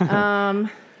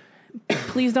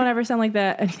 Please don't ever send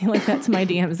anything like that to my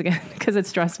DMs again, because it's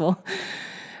stressful.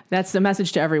 That's the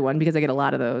message to everyone, because I get a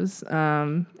lot of those.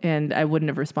 And I wouldn't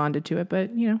have responded to it,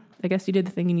 but you know, I guess you did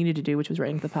the thing you needed to do, which was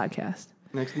writing the podcast.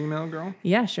 Next email, girl?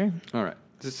 Yeah, sure. All right.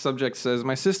 This subject says,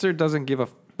 my sister doesn't give a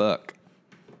fuck.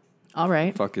 All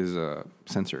right. Fuck is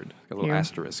censored. Got a little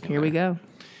asterisk. Here we go.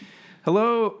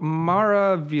 Hello,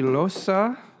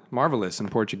 Maravilhosa. Marvelous in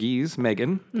Portuguese,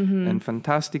 Megan, and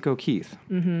Fantástico, Keith.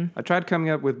 I tried coming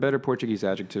up with better Portuguese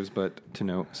adjectives, but to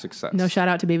no success. No shout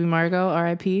out to Baby Margot,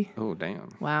 R.I.P. Oh, damn.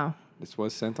 Wow. This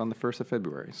was sent on the 1st of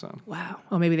February, so. Wow.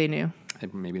 Oh, maybe they knew.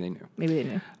 Maybe they knew. Maybe they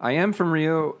knew. I am from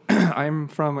Rio. I'm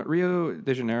from Rio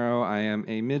de Janeiro. I am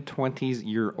a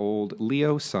mid-20s-year-old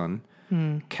Leo sun,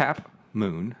 Cap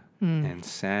moon, and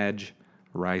Sag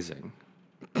rising.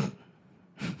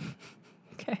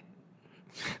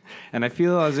 And I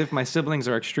feel as if my siblings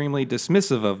are extremely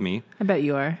dismissive of me I bet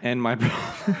you are. and my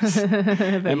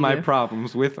problems,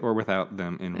 problems with or without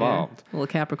them involved. Little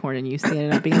Capricorn and you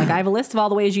standing up being like, I have a list of all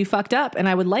the ways you fucked up, and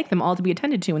I would like them all to be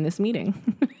attended to in this meeting.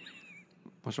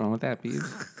 What's wrong with that, Bees?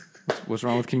 What's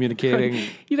wrong with communicating?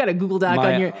 You got a Google Doc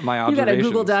my you got a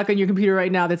Google Doc on your computer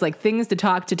right now that's like things to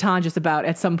talk to Tonjus about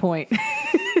at some point.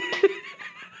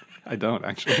 I don't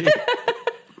actually.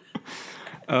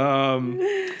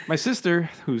 My sister,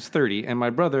 who's 30, and my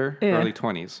brother, early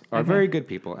 20s, are very good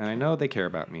people, and I know they care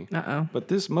about me. Uh-oh. But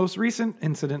this most recent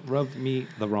incident rubbed me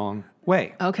the wrong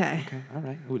way. Okay. Okay, all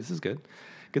right. Ooh, this is good.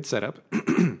 Good setup.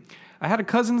 I had a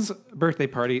cousin's birthday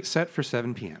party set for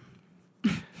 7 p.m.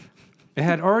 It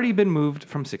had already been moved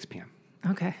from 6 p.m.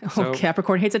 Okay. So-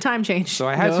 Capricorn hates a time change. So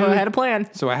I had I had a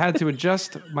plan. So I had to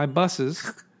adjust my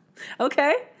buses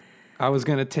Okay. I was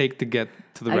going to take to get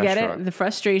to the I restaurant. get it. The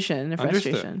frustration.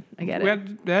 Understood. I get it. We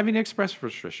had having express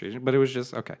frustration, but it was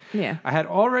just okay. Yeah. I had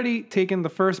already taken the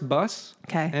first bus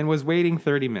Okay. and was waiting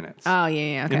 30 minutes Oh,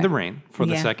 yeah. Okay. in the rain for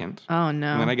the Yeah. second. Oh,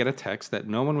 no. And then I get a text that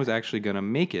no one was actually going to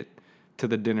make it to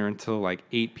the dinner until like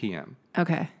 8 p.m.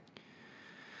 Okay.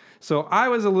 So I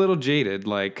was a little jaded,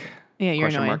 like Yeah, you're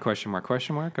question annoyed. mark, question mark,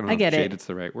 question mark. I don't know I get if it. jaded's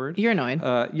the right word. You're annoyed.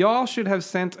 Y'all should have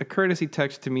sent a courtesy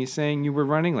text to me saying you were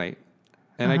running late.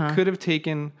 And I could have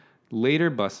taken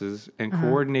later buses and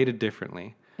coordinated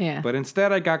differently. Yeah. But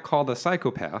instead, I got called a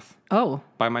psychopath Oh.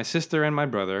 by my sister and my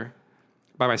brother.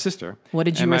 By my sister. What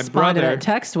did you And my respond to brother- that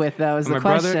text with, though, is and the my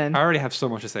brother, question. I already have so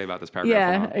much to say about this paragraph.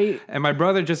 Yeah, alone. are you- And my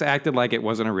brother just acted like it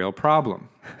wasn't a real problem.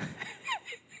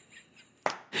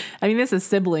 I mean, this is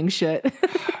sibling shit.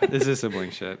 This is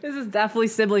sibling shit. This is definitely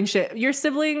sibling shit. Your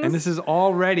siblings... And this is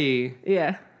already...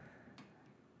 Yeah.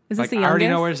 Is this Like, the I youngest? already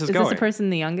know where this is Is going. this the person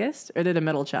the youngest? Or they're the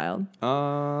middle child?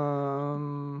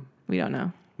 We don't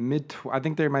know. I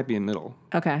think there might be a middle.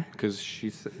 Okay. Because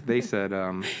they said...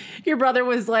 Your brother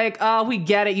was like, oh, we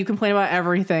get it. You complain about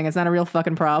everything. It's not a real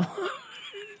fucking problem.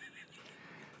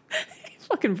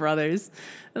 Fucking brothers.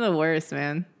 They're the worst,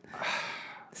 man.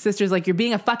 Sister's like, you're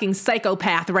being a fucking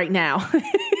psychopath right now.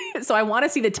 So I want to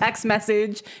see the text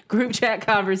message, group chat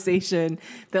conversation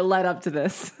that led up to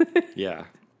this. yeah.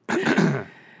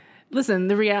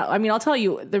 Listen, I'll tell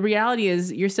you, the reality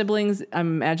is your siblings, I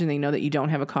imagine they know that you don't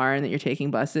have a car and that you're taking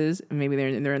buses. Maybe they're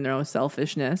in their own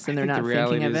selfishness and they're not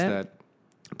thinking of it. That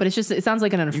But it's just, it sounds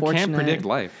like an you unfortunate. can't predict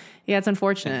life. Yeah, it's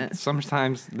unfortunate.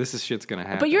 Sometimes shit's gonna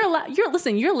happen. But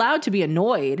you're allowed to be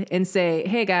annoyed and say,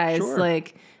 hey guys, Sure.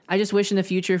 like, I just wish in the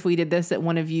future if we did this that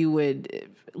one of you would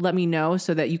let me know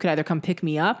so that you could either come pick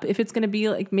me up if it's going to be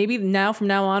like, maybe from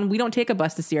now on, we don't take a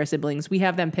bus to see our siblings. We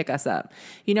have them pick us up.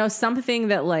 You know, something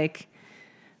that like,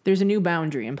 there's a new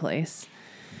boundary in place.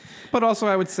 But also,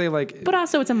 I would say like, But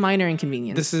also it's a minor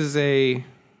inconvenience. this is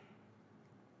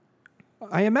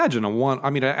I imagine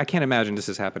I can't imagine this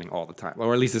is happening all the time,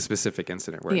 or at least a specific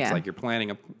incident where Yeah. it's like you're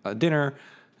planning a dinner,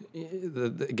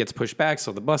 it gets pushed back,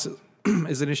 so the bus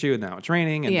is an issue, and now it's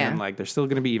raining, and Yeah. then like they're still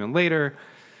going to be even later.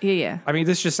 Yeah. I mean,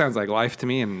 this just sounds like life to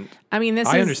me, and I mean,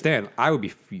 I understand. I would be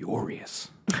furious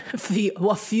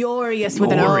furious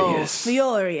with an O. Furious.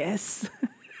 Furious.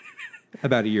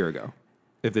 about a year ago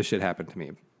if this shit happened to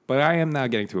me. But I am now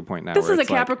getting to a point now This where is a it's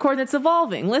like, Capricorn that's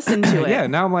evolving. Listen to it. yeah,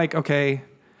 now I'm like, okay,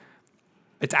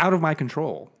 it's out of my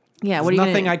control. Yeah, There's what are you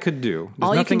nothing gonna, I could do. There's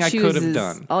all you can nothing I choose could have is,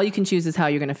 done. All you can choose is how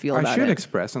you're going to feel about I should it.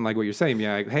 express, and like what you're saying,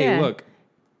 yeah, like, hey, Yeah. look,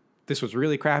 this was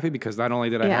really crappy because not only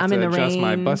did I Yeah, have I'm in to the adjust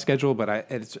my rain. bus schedule, but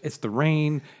it's the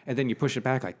rain, and then you push it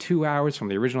back like 2 hours from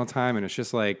the original time, and it's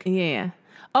just like, Yeah.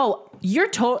 Oh, you're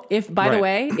if by the Right.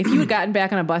 way, if you had gotten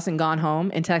back on a bus and gone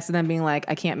home and texted them being like,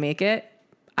 I can't make it,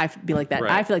 I'd be like that.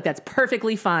 Right. I feel like that's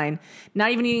perfectly fine.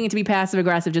 Not even needing it to be passive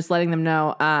aggressive, just letting them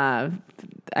know I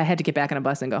had to get back on a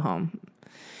bus and go home.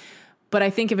 But I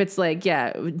think if it's like,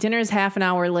 yeah, dinner's half an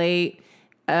hour late,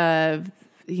 you know,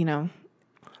 again.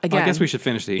 well, I guess we should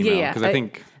finish the email because I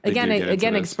think they do get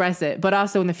into this. express it. But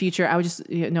also in the future, I would just,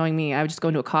 knowing me, I would just go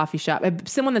into a coffee shop.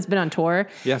 Someone that's been on tour.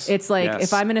 Yes. It's like, Yes.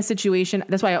 if I'm in a situation,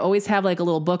 that's why I always have like a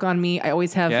little book on me. I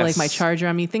always have Yes. like my charger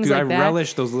on me, things Dude, like I that.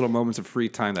 relish those little moments of free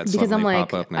time that Because I'm suddenly like,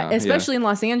 pop up now. especially in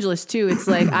Los Angeles too, it's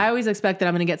like, I always expect that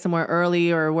I'm going to get somewhere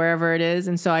early or wherever it is.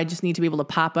 And so I just need to be able to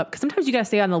pop up. Because sometimes you got to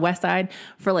stay on the west side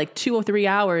for like 2 or 3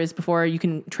 hours before you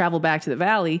can travel back to the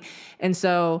valley. And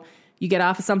so you get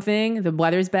off of something, the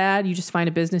weather's bad, you just find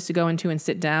a business to go into and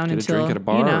sit down Get until, a drink at a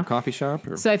bar you know. or a coffee shop.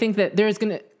 Or, So I think that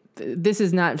this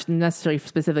is not necessarily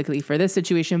specifically for this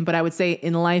situation, but I would say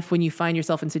in life, when you find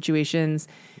yourself in situations,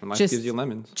 and life just gives you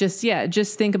lemons.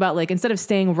 just think about like, instead of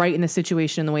staying right in the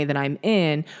situation the way that I'm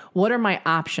in, what are my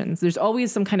options? There's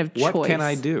always some kind of choice. What can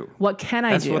I do? What can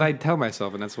I That's do? what I tell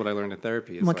myself, and that's what I learned in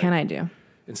therapy. Is What like, can I do?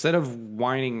 instead of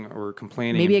whining or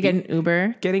complaining, Maybe I and get an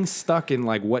Uber. getting stuck in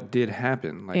like what did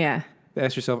happen. Like, Yeah.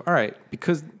 ask yourself, all right,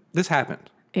 because this happened.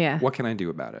 Yeah. What can I do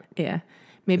about it? Yeah.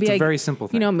 Maybe It's a very simple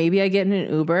thing. You know, maybe I get in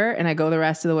an Uber and I go the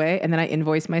rest of the way and then I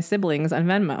invoice my siblings on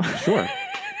Venmo. Sure.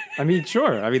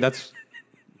 Sure. That's,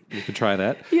 you could try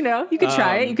that. You know, you could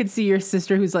try it. You could see your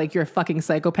sister who's like, you're a fucking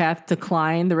psychopath,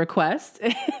 decline the request.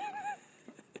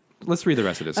 Let's read the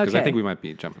rest of this because I Okay. think we might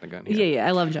be jumping the gun here. Yeah.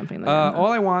 I love jumping the gun.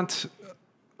 All I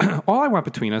want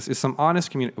between us is some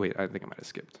honest Wait, I think I might have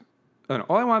skipped. Oh, no.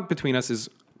 All I want between us is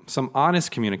some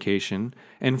honest communication,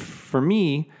 and for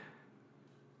me,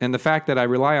 and the fact that I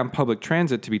rely on public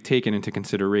transit to be taken into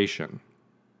consideration.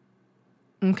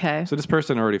 Okay. So this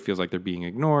person already feels like they're being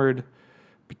ignored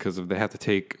because they have to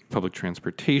take public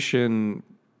transportation.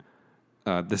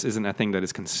 This isn't a thing that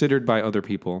is considered by other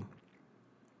people.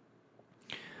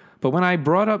 But when I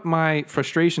brought up my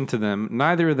frustration to them,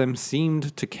 neither of them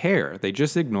seemed to care. They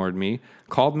just ignored me,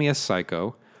 called me a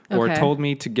psycho, or Okay. told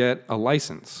me to get a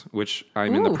license, which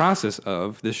I'm in the Oof. process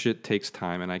of. This shit takes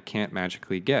time and I can't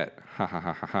magically get. Ha ha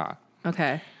ha ha ha.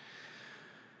 Okay.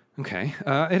 Okay.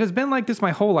 It has been like this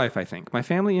my whole life, I think. My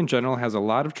family in general has a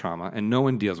lot of trauma and no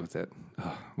one deals with it.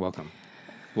 Ugh, welcome.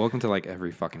 Welcome to like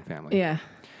every fucking family. Yeah.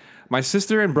 My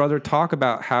sister and brother talk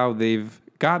about how they've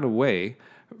gotten away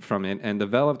from it and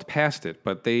developed past it,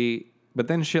 but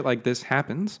then shit like this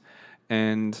happens,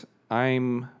 and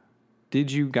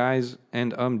did you guys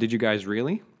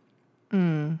really?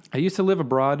 I used to live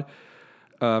abroad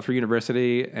for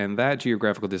university, and that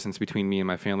geographical distance between me and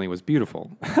my family was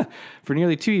beautiful. For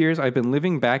nearly 2 years, I've been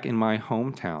living back in my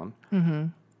hometown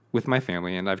with my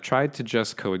family, and I've tried to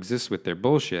just coexist with their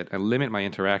bullshit and limit my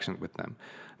interaction with them.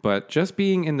 But just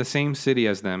being in the same city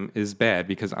as them is bad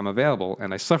because I'm available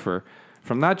and I suffer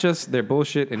from not just their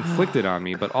bullshit inflicted on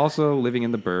me, but also living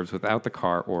in the burbs without the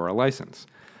car or a license.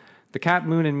 The cat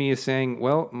moon in me is saying,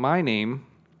 well, my name,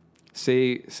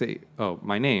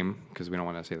 my name, because we don't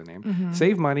want to say the name,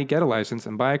 save money, get a license,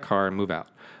 and buy a car and move out.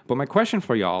 But my question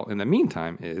for y'all in the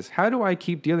meantime is, how do I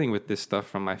keep dealing with this stuff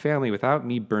from my family without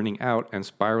me burning out and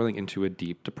spiraling into a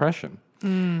deep depression?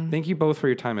 Thank you both for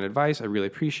your time and advice. I really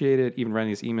appreciate it. Even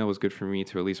writing this email was good for me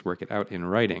to at least work it out in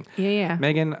writing. Yeah.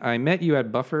 Megan, I met you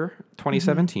at Buffer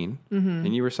 2017,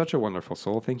 and you were such a wonderful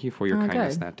soul. Thank you for your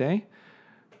kindness good. that day.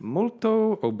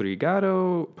 Molto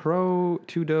obrigado pro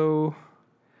tudo.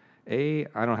 I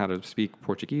don't know how to speak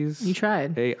Portuguese. You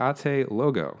tried. Ate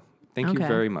logo. Thank you Okay.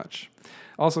 very much.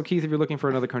 Also, Keith, if you're looking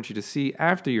for another country to see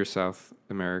after your Southeast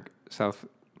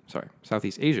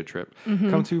Asia trip,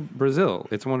 come to Brazil.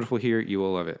 It's wonderful here. You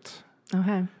will love it.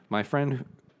 Okay. My friend,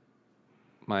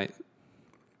 the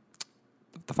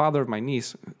father of my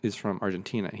niece is from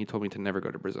Argentina, and he told me to never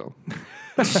go to Brazil.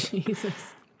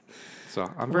 Jesus. So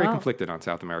I'm very Well. conflicted on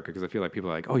South America because I feel like people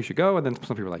are like, oh, you should go. And then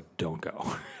some people are like, don't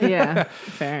go. Yeah.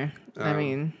 Fair. I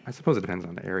mean, I suppose it depends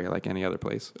on the area, like any other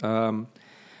place. okay.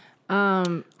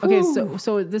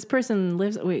 So this person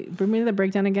lives. Wait, bring me the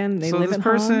breakdown again. They so live this at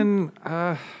person,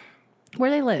 home. Where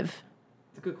they live?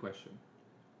 it's a good question.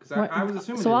 Because What- I was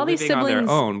assuming so they were all these living on their siblings-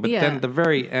 own, but yeah. then at the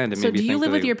very end, it So made me do you think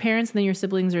live that with they- your parents and then your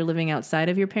siblings are living outside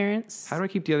of your parents? How do I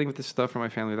keep dealing with this stuff from my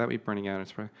family without me burning out?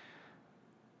 It's probably,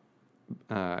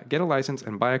 get a license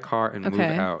and buy a car and move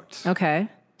Okay. out. Okay.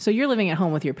 So you're living at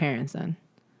home with your parents then.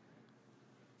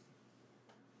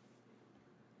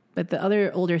 But the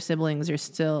other older siblings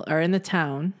are in the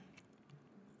town.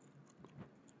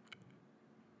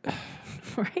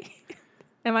 Right?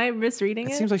 Am I misreading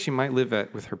It it? seems like she might live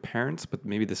with her parents, but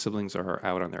maybe the siblings are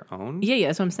out on their own. Yeah,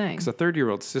 that's what I'm saying. Because a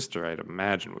 30-year-old sister, I'd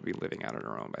imagine, would be living out on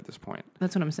her own by this point.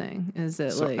 That's what I'm saying. Is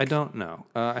it So like I don't know.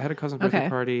 I had a cousin's birthday Okay.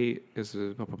 party.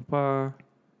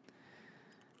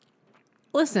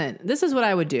 Listen, this is what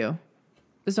I would do.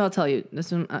 This is what I'll tell you.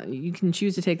 This is, you can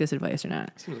choose to take this advice or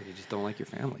not. Seems like you just don't like your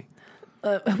family.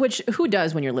 Which who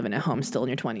does when you're living at home still in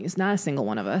your 20s? Not a single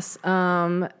one of us.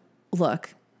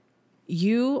 Look,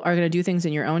 you are going to do things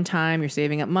in your own time. You're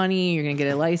saving up money. You're going to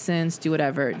get a license. Do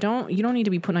whatever. You don't need to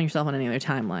be putting on yourself on any other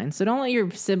timeline. So don't let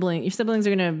your siblings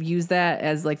are going to use that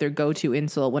as like their go-to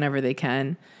insult whenever they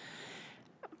can.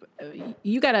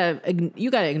 You gotta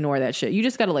ignore that shit. You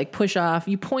just gotta like push off.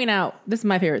 You point out. This is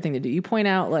my favorite thing to do. You point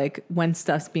out like when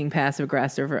stuff's being passive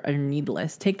aggressive or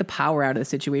needless. Take the power out of the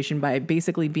situation by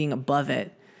basically being above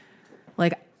it.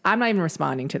 Like I'm not even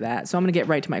responding to that, so I'm gonna get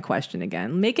right to my question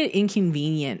again. Make it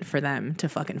inconvenient for them to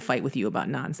fucking fight with you about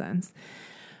nonsense.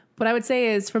 What I would say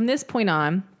is from this point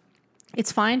on,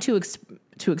 it's fine to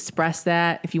express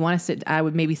that. If you want to I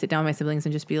would maybe sit down with my siblings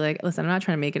and just be like, listen, I'm not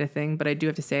trying to make it a thing, but I do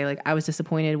have to say, like, I was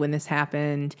disappointed when this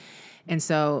happened. And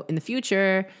so in the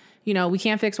future, you know, we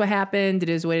can't fix what happened. It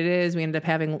is what it is. We ended up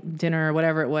having dinner or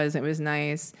whatever it was. It was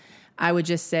nice. I would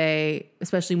just say,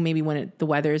 especially maybe when the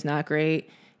weather is not great,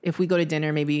 if we go to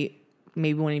dinner, maybe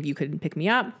one of you could pick me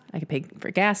up. I could pay for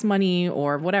gas money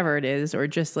or whatever it is, or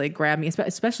just like grab me,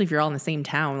 especially if you're all in the same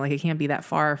town. Like, it can't be that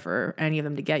far for any of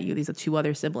them to get you. These are 2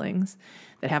 other siblings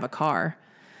that have a car.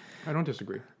 I don't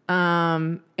disagree.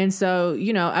 And so,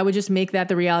 you know, I would just make that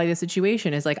the reality of the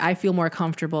situation is like, I feel more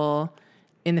comfortable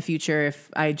in the future if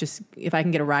I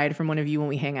can get a ride from one of you when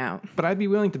we hang out. But I'd be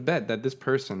willing to bet that this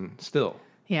person still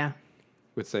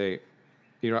would say,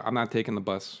 you know, I'm not taking the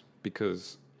bus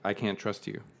because I can't trust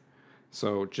you.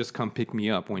 So just come pick me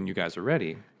up when you guys are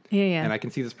ready. Yeah. And I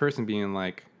can see this person being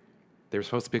like, they were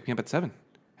supposed to pick me up at 7.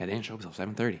 I didn't show up until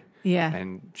 7:30. Yeah.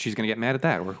 And she's going to get mad at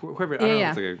that. Or whoever, I don't know if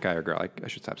it's like a guy or girl. I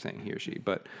should stop saying he or she.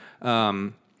 But,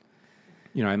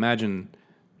 you know, I imagine,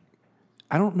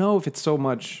 I don't know if it's so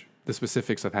much the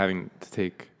specifics of having to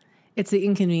take. It's the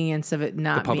inconvenience of it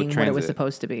not being transit. what it was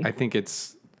supposed to be. I think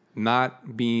it's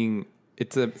not being,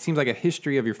 it seems like a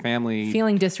history of your family.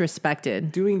 Feeling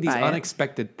disrespected. Doing these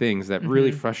unexpected things that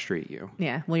really frustrate you.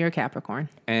 Yeah. Well, you're a Capricorn.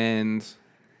 And.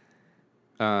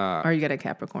 Or you got a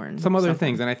Capricorn. Some other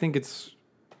things. And I think it's,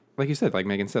 like you said, like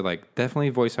Megan said, like definitely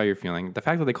voice how you're feeling. The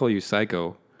fact that they call you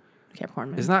psycho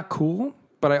Capricorn is not cool,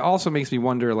 but it also makes me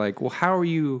wonder, like, well, how are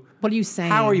you? What are you saying?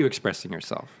 How are you expressing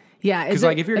yourself? Yeah, because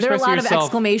like if you're are there a expressing lot yourself, of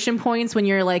exclamation points when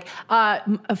you're like,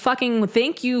 "Fucking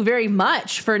thank you very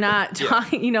much for not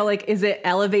talking." You know, like, is it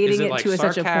elevating is it like to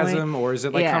such a point, sarcasm, or is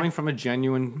it like coming from a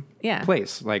genuine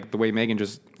place, like the way Megan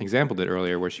just exampled it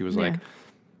earlier, where she was like,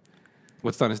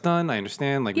 "What's done is done. I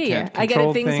understand. Like we can't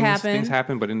control things. Things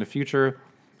happen, but in the future."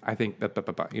 I think that,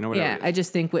 you know what? Yeah, I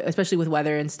just think, especially with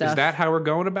weather and stuff. Is that how we're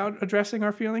going about addressing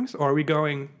our feelings? Or are we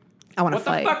going, I want to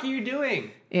fight. What the fuck are you doing?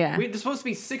 Yeah. It's supposed to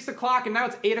be 6 o'clock and now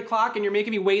it's 8 o'clock and you're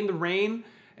making me wait in the rain. And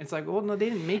it's like, well, no,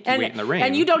 they didn't make you wait in the rain.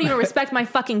 And you don't even respect my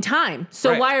fucking time.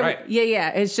 So why are we?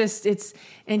 Yeah.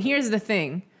 And here's the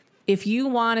thing. If you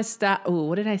want to stop,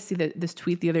 what did I see this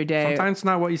tweet the other day? Sometimes it's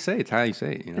not what you say; it's how you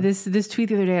say it. You know? This tweet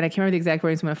the other day, and I can't remember the exact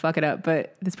words. I'm gonna fuck it up,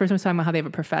 but this person was talking about how they have a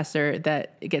professor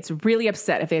that gets really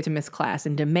upset if they have to miss class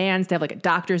and demands to have like a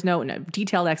doctor's note and a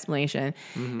detailed explanation.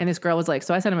 Mm-hmm. And this girl was like,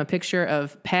 so I sent him a picture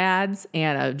of pads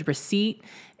and a receipt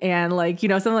and like, you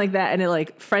know, something like that, and it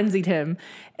like frenzied him.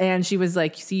 And she was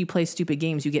like, "See, you play stupid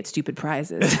games, you get stupid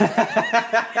prizes."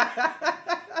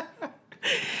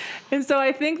 And so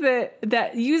I think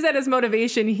that use that as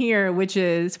motivation here, which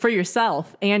is for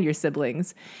yourself and your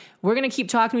siblings. We're going to keep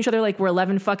talking to each other like we're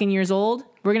 11 fucking years old.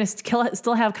 We're going to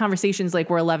still have conversations like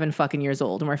we're 11 fucking years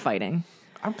old and we're fighting.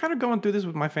 I'm kind of going through this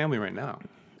with my family right now.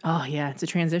 Oh, yeah. It's a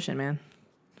transition, man.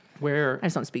 Where I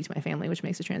just don't speak to my family, which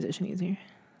makes the transition easier.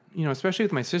 You know, especially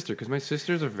with my sister, because my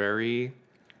sisters are very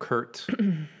curt,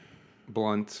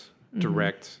 blunt,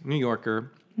 direct, New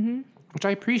Yorker, which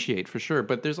I appreciate for sure.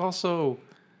 But there's also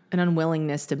an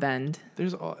unwillingness to bend.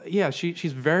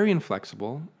 She's very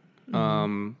inflexible,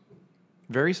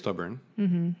 very stubborn,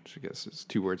 which I guess is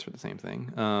 2 words for the same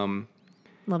thing.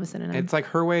 Love a synonym. It's like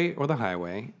her way or the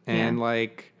highway. And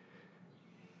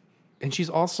and she's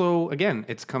also, again,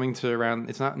 it's coming to around,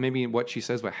 it's not maybe what she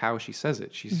says, but how she says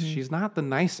it. She's not the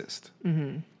nicest.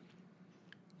 And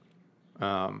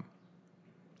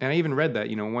I even read that,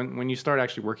 you know, when you start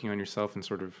actually working on yourself and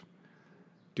sort of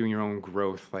doing your own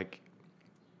growth, like,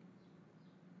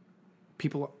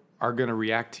 people are going to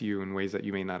react to you in ways that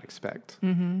you may not expect.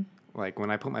 Mm-hmm. Like when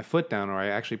I put my foot down, or I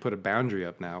actually put a boundary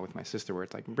up now with my sister where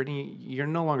it's like, Brittany, you're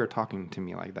no longer talking to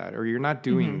me like that, or you're not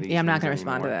doing these things. Yeah, I'm not going to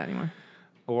respond to that anymore.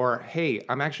 Or, hey,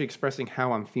 I'm actually expressing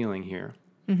how I'm feeling here.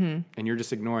 Mm-hmm. And you're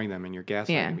just ignoring them and you're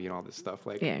gaslighting me and all this stuff.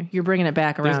 Like, you're bringing it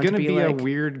back around. There's going to be a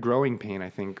weird growing pain,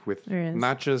 I think, with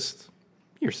not just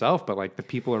yourself, but like the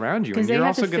people around you. Because they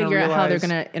have to figure out how they're going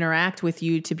to interact with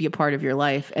you to be a part of your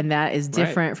life. And that is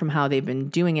different from how they've been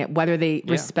doing it, whether they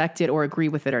respect it or agree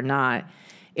with it or not.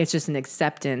 It's just an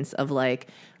acceptance of like,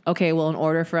 okay, well, in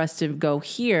order for us to go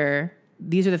here,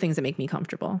 these are the things that make me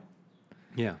comfortable.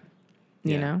 Yeah.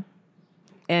 You know?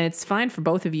 And it's fine for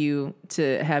both of you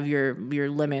to have your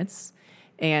limits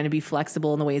and to be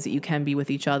flexible in the ways that you can be with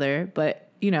each other. But,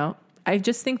 you know, I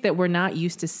just think that we're not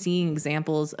used to seeing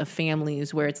examples of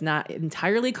families where it's not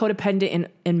entirely codependent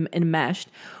and enmeshed,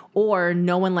 or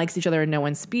no one likes each other and no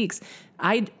one speaks.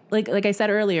 Like I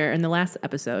said earlier in the last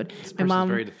episode, my mom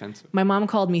very defensive. My mom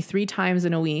called me 3 times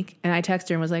in a week, and I texted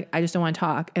her and was like, I just don't want to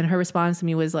talk. And her response to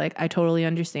me was like, I totally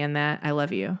understand that. I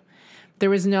love you.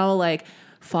 There was no like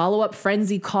follow-up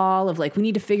frenzy call of like, we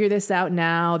need to figure this out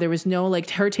now. There was no like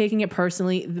her taking it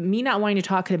personally. Me not wanting to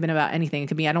talk could have been about anything. It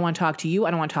could be, I don't want to talk to you.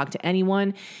 I don't want to talk to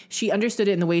anyone. She understood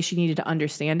it in the way she needed to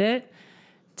understand it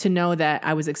to know that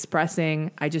I was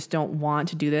expressing, I just don't want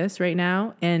to do this right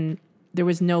now. And there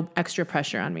was no extra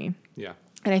pressure on me. Yeah.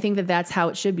 And I think that that's how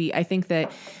it should be. I think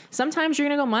that sometimes you're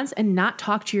going to go months and not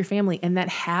talk to your family, and that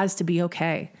has to be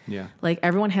okay. Yeah. Like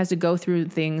everyone has to go through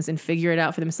things and figure it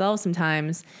out for themselves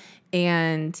sometimes,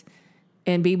 and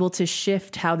be able to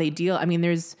shift how they deal. I mean,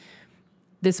 there's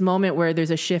this moment where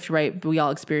there's a shift, right? We all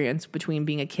experience between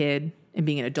being a kid and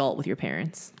being an adult with your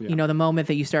parents. Yeah. You know, the moment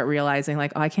that you start realizing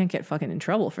like, oh, I can't get fucking in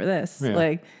trouble for this. Yeah.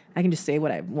 Like I can just say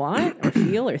what I want or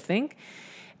feel or think.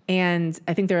 And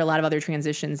I think there are a lot of other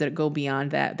transitions that go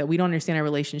beyond that we don't understand our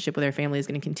relationship with our family is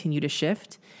going to continue to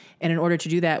shift. And in order to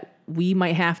do that, we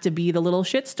might have to be the little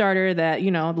shit starter that,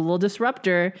 you know, the little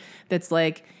disruptor that's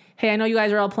like, hey, I know you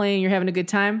guys are all playing, you're having a good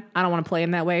time. I don't want to play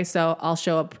in that way, so I'll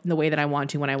show up in the way that I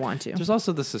want to when I want to. There's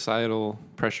also the societal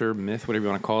pressure, myth, whatever you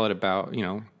want to call it, about, you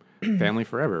know, family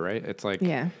forever, right? It's like,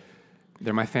 Yeah.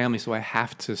 they're my family, so I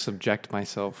have to subject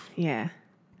myself Yeah.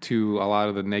 to a lot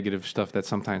of the negative stuff that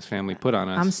sometimes family put on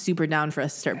us. I'm super down for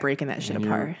us to start breaking that shit And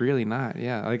apart. you're really not.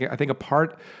 Yeah. Like, I think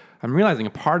I'm realizing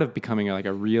a part of becoming like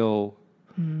a real,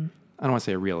 I don't want to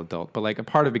say a real adult, but like a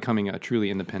part of becoming a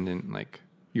truly independent, like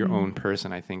your own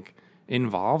person, I think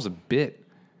involves a bit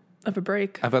Of a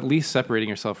break. of at least separating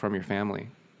yourself from your family.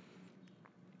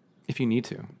 If you need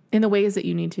to. In the ways that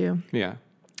you need to. Yeah.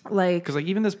 Like, Because like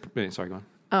even this, sorry, go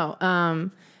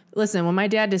on. Listen, when my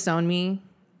dad disowned me,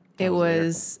 it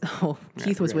was was,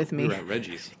 Keith was with me. We were at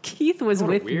Reggie's. Keith was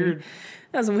with weird me.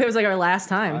 It was like our last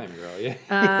time. girl.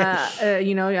 Yeah.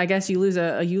 You know, I guess you lose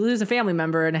a family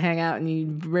member and a hangout, and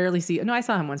you rarely see. No, I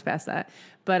saw him once past that.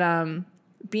 But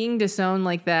being disowned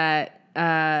like that,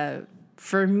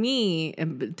 for me,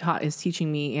 is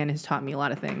teaching me and has taught me a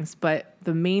lot of things. But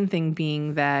the main thing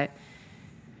being that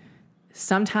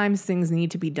sometimes things need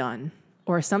to be done,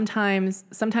 or sometimes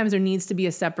there needs to be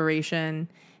a separation,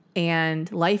 and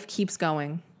life keeps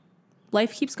going.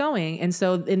 Life keeps going. And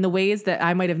so in the ways that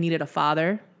I might have needed a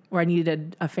father, or I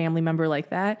needed a family member like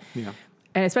that, Yeah.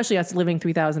 and especially us living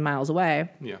 3,000 miles away,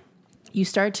 Yeah. you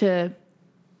start to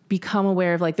become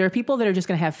aware of, like, there are people that are just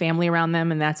going to have family around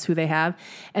them and that's who they have.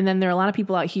 And then there are a lot of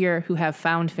people out here who have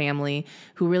found family,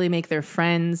 who really make their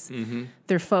friends,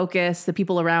 their focus, the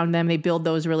people around them, they build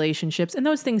those relationships, and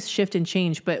those things shift and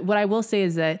change. But what I will say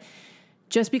is that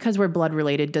just because we're blood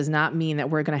related does not mean that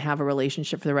we're going to have a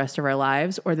relationship for the rest of our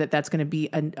lives, or that that's going to be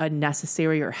a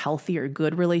necessary or healthy or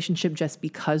good relationship just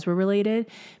because we're related.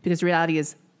 Because the reality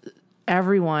is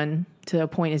everyone to a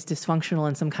point is dysfunctional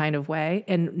in some kind of way,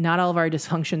 and not all of our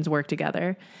dysfunctions work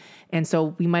together. And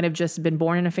so we might have just been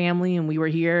born in a family and we were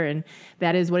here and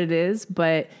that is what it is,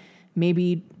 but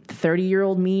maybe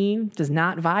 30-year-old me does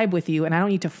not vibe with you, and I don't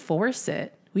need to force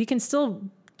it. We can still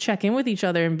check in with each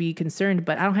other and be concerned,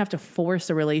 but I don't have to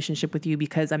force a relationship with you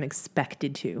because I'm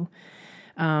expected to.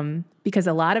 Because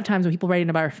a lot of times when people write in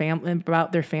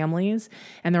about their families,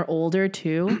 and they're older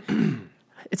too,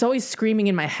 it's always screaming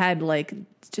in my head, like,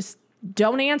 just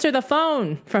don't answer the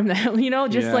phone from them, you know,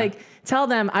 just like tell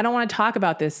them, I don't want to talk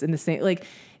about this in the same, like,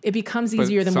 it becomes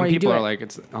easier the more you do it. Some people are like,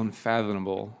 it's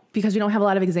unfathomable. Because we don't have a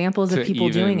lot of examples of people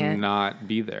doing it. Not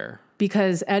be there.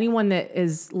 Because anyone that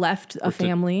is left a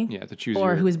family to choose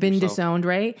or who has been yourself. disowned,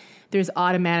 right? There's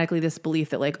automatically this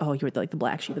belief that, like, oh, you're like the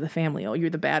black sheep of the family. Oh,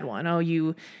 you're the bad one. Oh,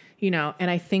 you know,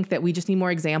 and I think that we just need more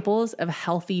examples of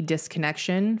healthy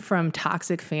disconnection from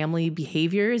toxic family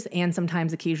behaviors, and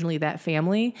sometimes occasionally that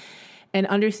family, and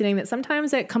understanding that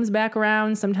sometimes that comes back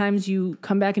around. Sometimes you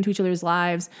come back into each other's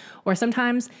lives, or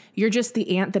sometimes you're just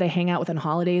the aunt that I hang out with on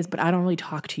holidays, but I don't really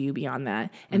talk to you beyond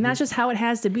that. And that's just how it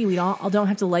has to be. We all don't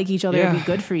have to like each other or be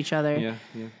good for each other. Yeah.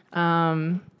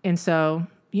 And so,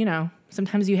 you know,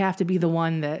 sometimes you have to be the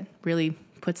one that really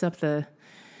puts up the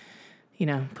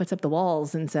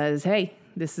walls and says, hey,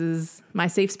 this is my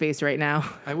safe space right now.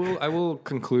 I will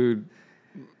conclude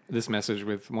this message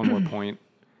with one more point,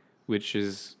 which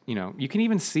is, you know, you can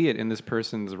even see it in this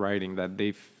person's writing that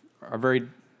they are very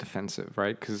defensive,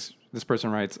 right? Because this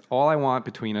person writes, all I want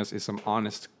between us is some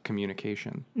honest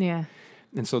communication. Yeah.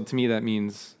 And so to me, that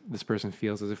means this person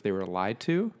feels as if they were lied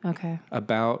to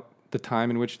about the time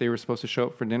in which they were supposed to show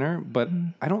up for dinner. But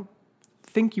I don't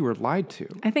think you were lied to.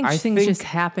 I think things just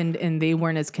happened and they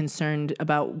weren't as concerned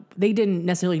about, they didn't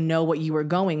necessarily know what you were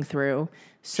going through.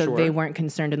 So they weren't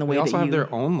concerned in the way that you... They also have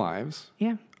their own lives.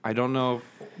 Yeah. I don't know if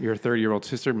your 30-year-old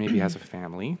sister maybe has a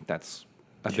family. That's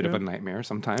a bit of a nightmare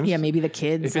sometimes. Yeah, maybe the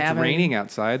kids If it's raining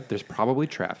outside, there's probably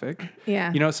traffic.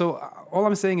 Yeah. You know, so all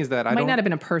I'm saying is that it might not have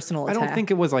been a personal attack. I don't think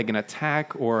it was like an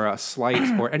attack or a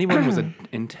slight or anyone was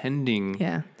intending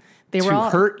to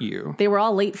hurt you. They were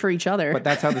all late for each other. But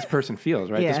that's how this person feels,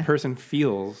 right? Yeah. This person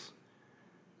feels...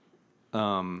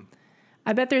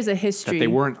 I bet there's a that history. they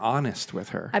weren't honest with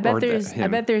her. I bet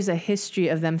him. there's a history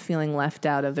of them feeling left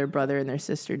out of their brother and their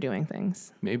sister doing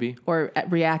things. Maybe. Or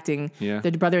reacting. Yeah.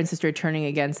 The brother and sister turning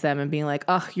against them and being like,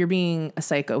 "Oh, you're being a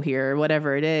psycho here," or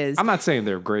whatever it is. I'm not saying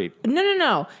they're great.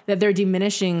 No. That they're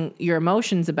diminishing your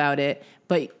emotions about it.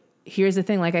 But here's the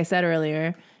thing, like I said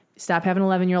earlier, stop having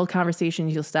 11-year-old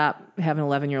conversations. You'll stop having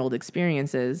 11-year-old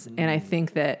experiences. And I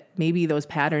think that maybe those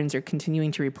patterns are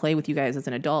continuing to replay with you guys as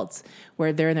an adults,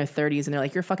 where they're in their 30s and they're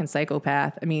like, you're a fucking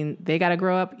psychopath. I mean, they got to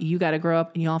grow up. You got to grow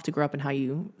up. And you all have to grow up in how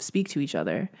you speak to each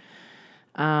other.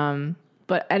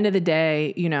 But end of the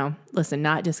day, listen,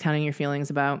 not discounting your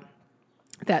feelings about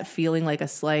that feeling like a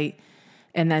slight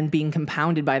and then being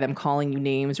compounded by them calling you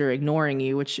names or ignoring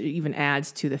you, which even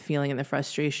adds to the feeling and the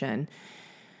frustration.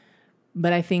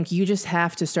 But I think you just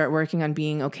have to start working on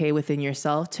being okay within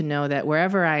yourself to know that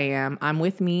wherever I am, I'm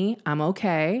with me, I'm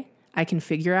okay. I can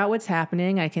figure out what's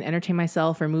happening. I can entertain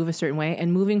myself or move a certain way.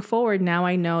 And moving forward, now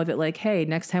I know that like, hey,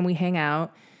 next time we hang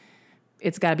out,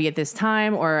 it's got to be at this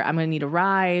time, or I'm going to need a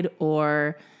ride,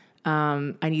 or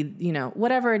I need,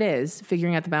 whatever it is,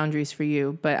 figuring out the boundaries for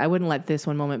you. But I wouldn't let this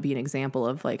one moment be an example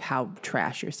of like how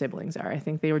trash your siblings are. I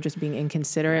think they were just being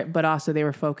inconsiderate, but also they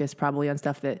were focused probably on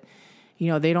stuff that,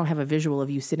 they don't have a visual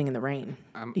of you sitting in the rain.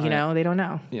 They don't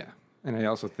know. Yeah. And I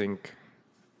also think,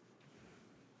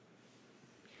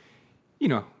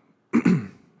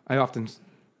 I often,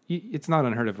 it's not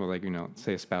unheard of, like,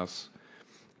 say a spouse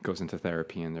goes into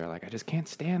therapy and they're like, I just can't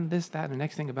stand this, that, and the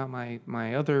next thing about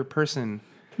my other person.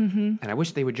 Mm-hmm. And I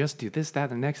wish they would just do this, that,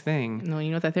 and the next thing. No,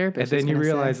 you know what that therapist is And then you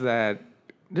realize say. that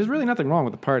there's really nothing wrong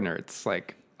with the partner. It's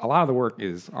like a lot of the work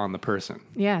is on the person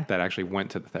that actually went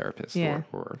to the therapist. Yeah.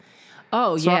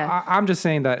 So yeah. I'm just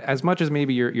saying that as much as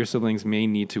maybe your siblings may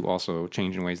need to also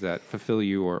change in ways that fulfill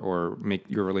you or make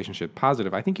your relationship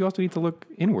positive, I think you also need to look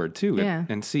inward too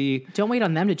and see. Don't wait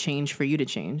on them to change for you to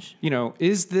change.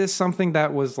 Is this something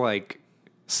that was like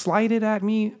slighted at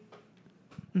me?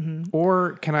 Mm-hmm.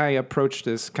 Or can I approach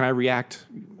this? Can I react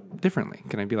differently?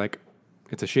 Can I be like,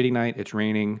 it's a shitty night, it's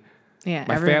raining. Yeah.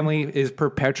 My family is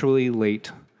perpetually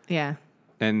late. Yeah.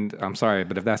 And I'm sorry,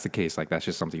 but if that's the case, like that's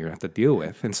just something you have to deal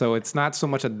with. And so it's not so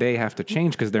much that they have to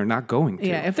change because they're not going to.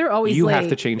 Yeah, if they're always you late, have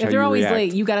to change how you react. If they're always react.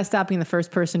 late, you got to stop being the first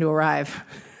person to arrive.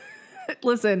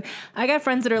 Listen, I got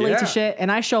friends that are late to shit,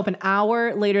 and I show up an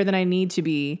hour later than I need to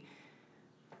be,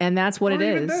 and that's what it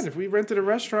even is. Then, if we rented a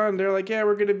restaurant, and they're like, "Yeah,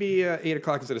 we're going to be 8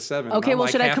 o'clock instead of 7." Okay, well,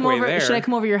 like, should I come over? There. Should I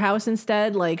come over your house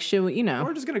instead? Like, should we,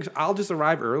 We're just gonna. I'll just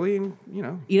arrive early and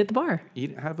eat at the bar,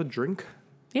 have a drink,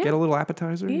 get a little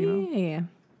appetizer.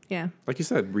 Yeah. Like you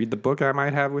said, read the book I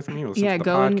might have with me. Listen to the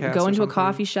go podcast into a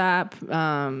coffee shop,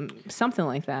 something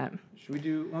like that. Should we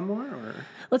do one more? Or?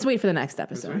 Let's wait for the next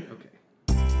episode. Okay.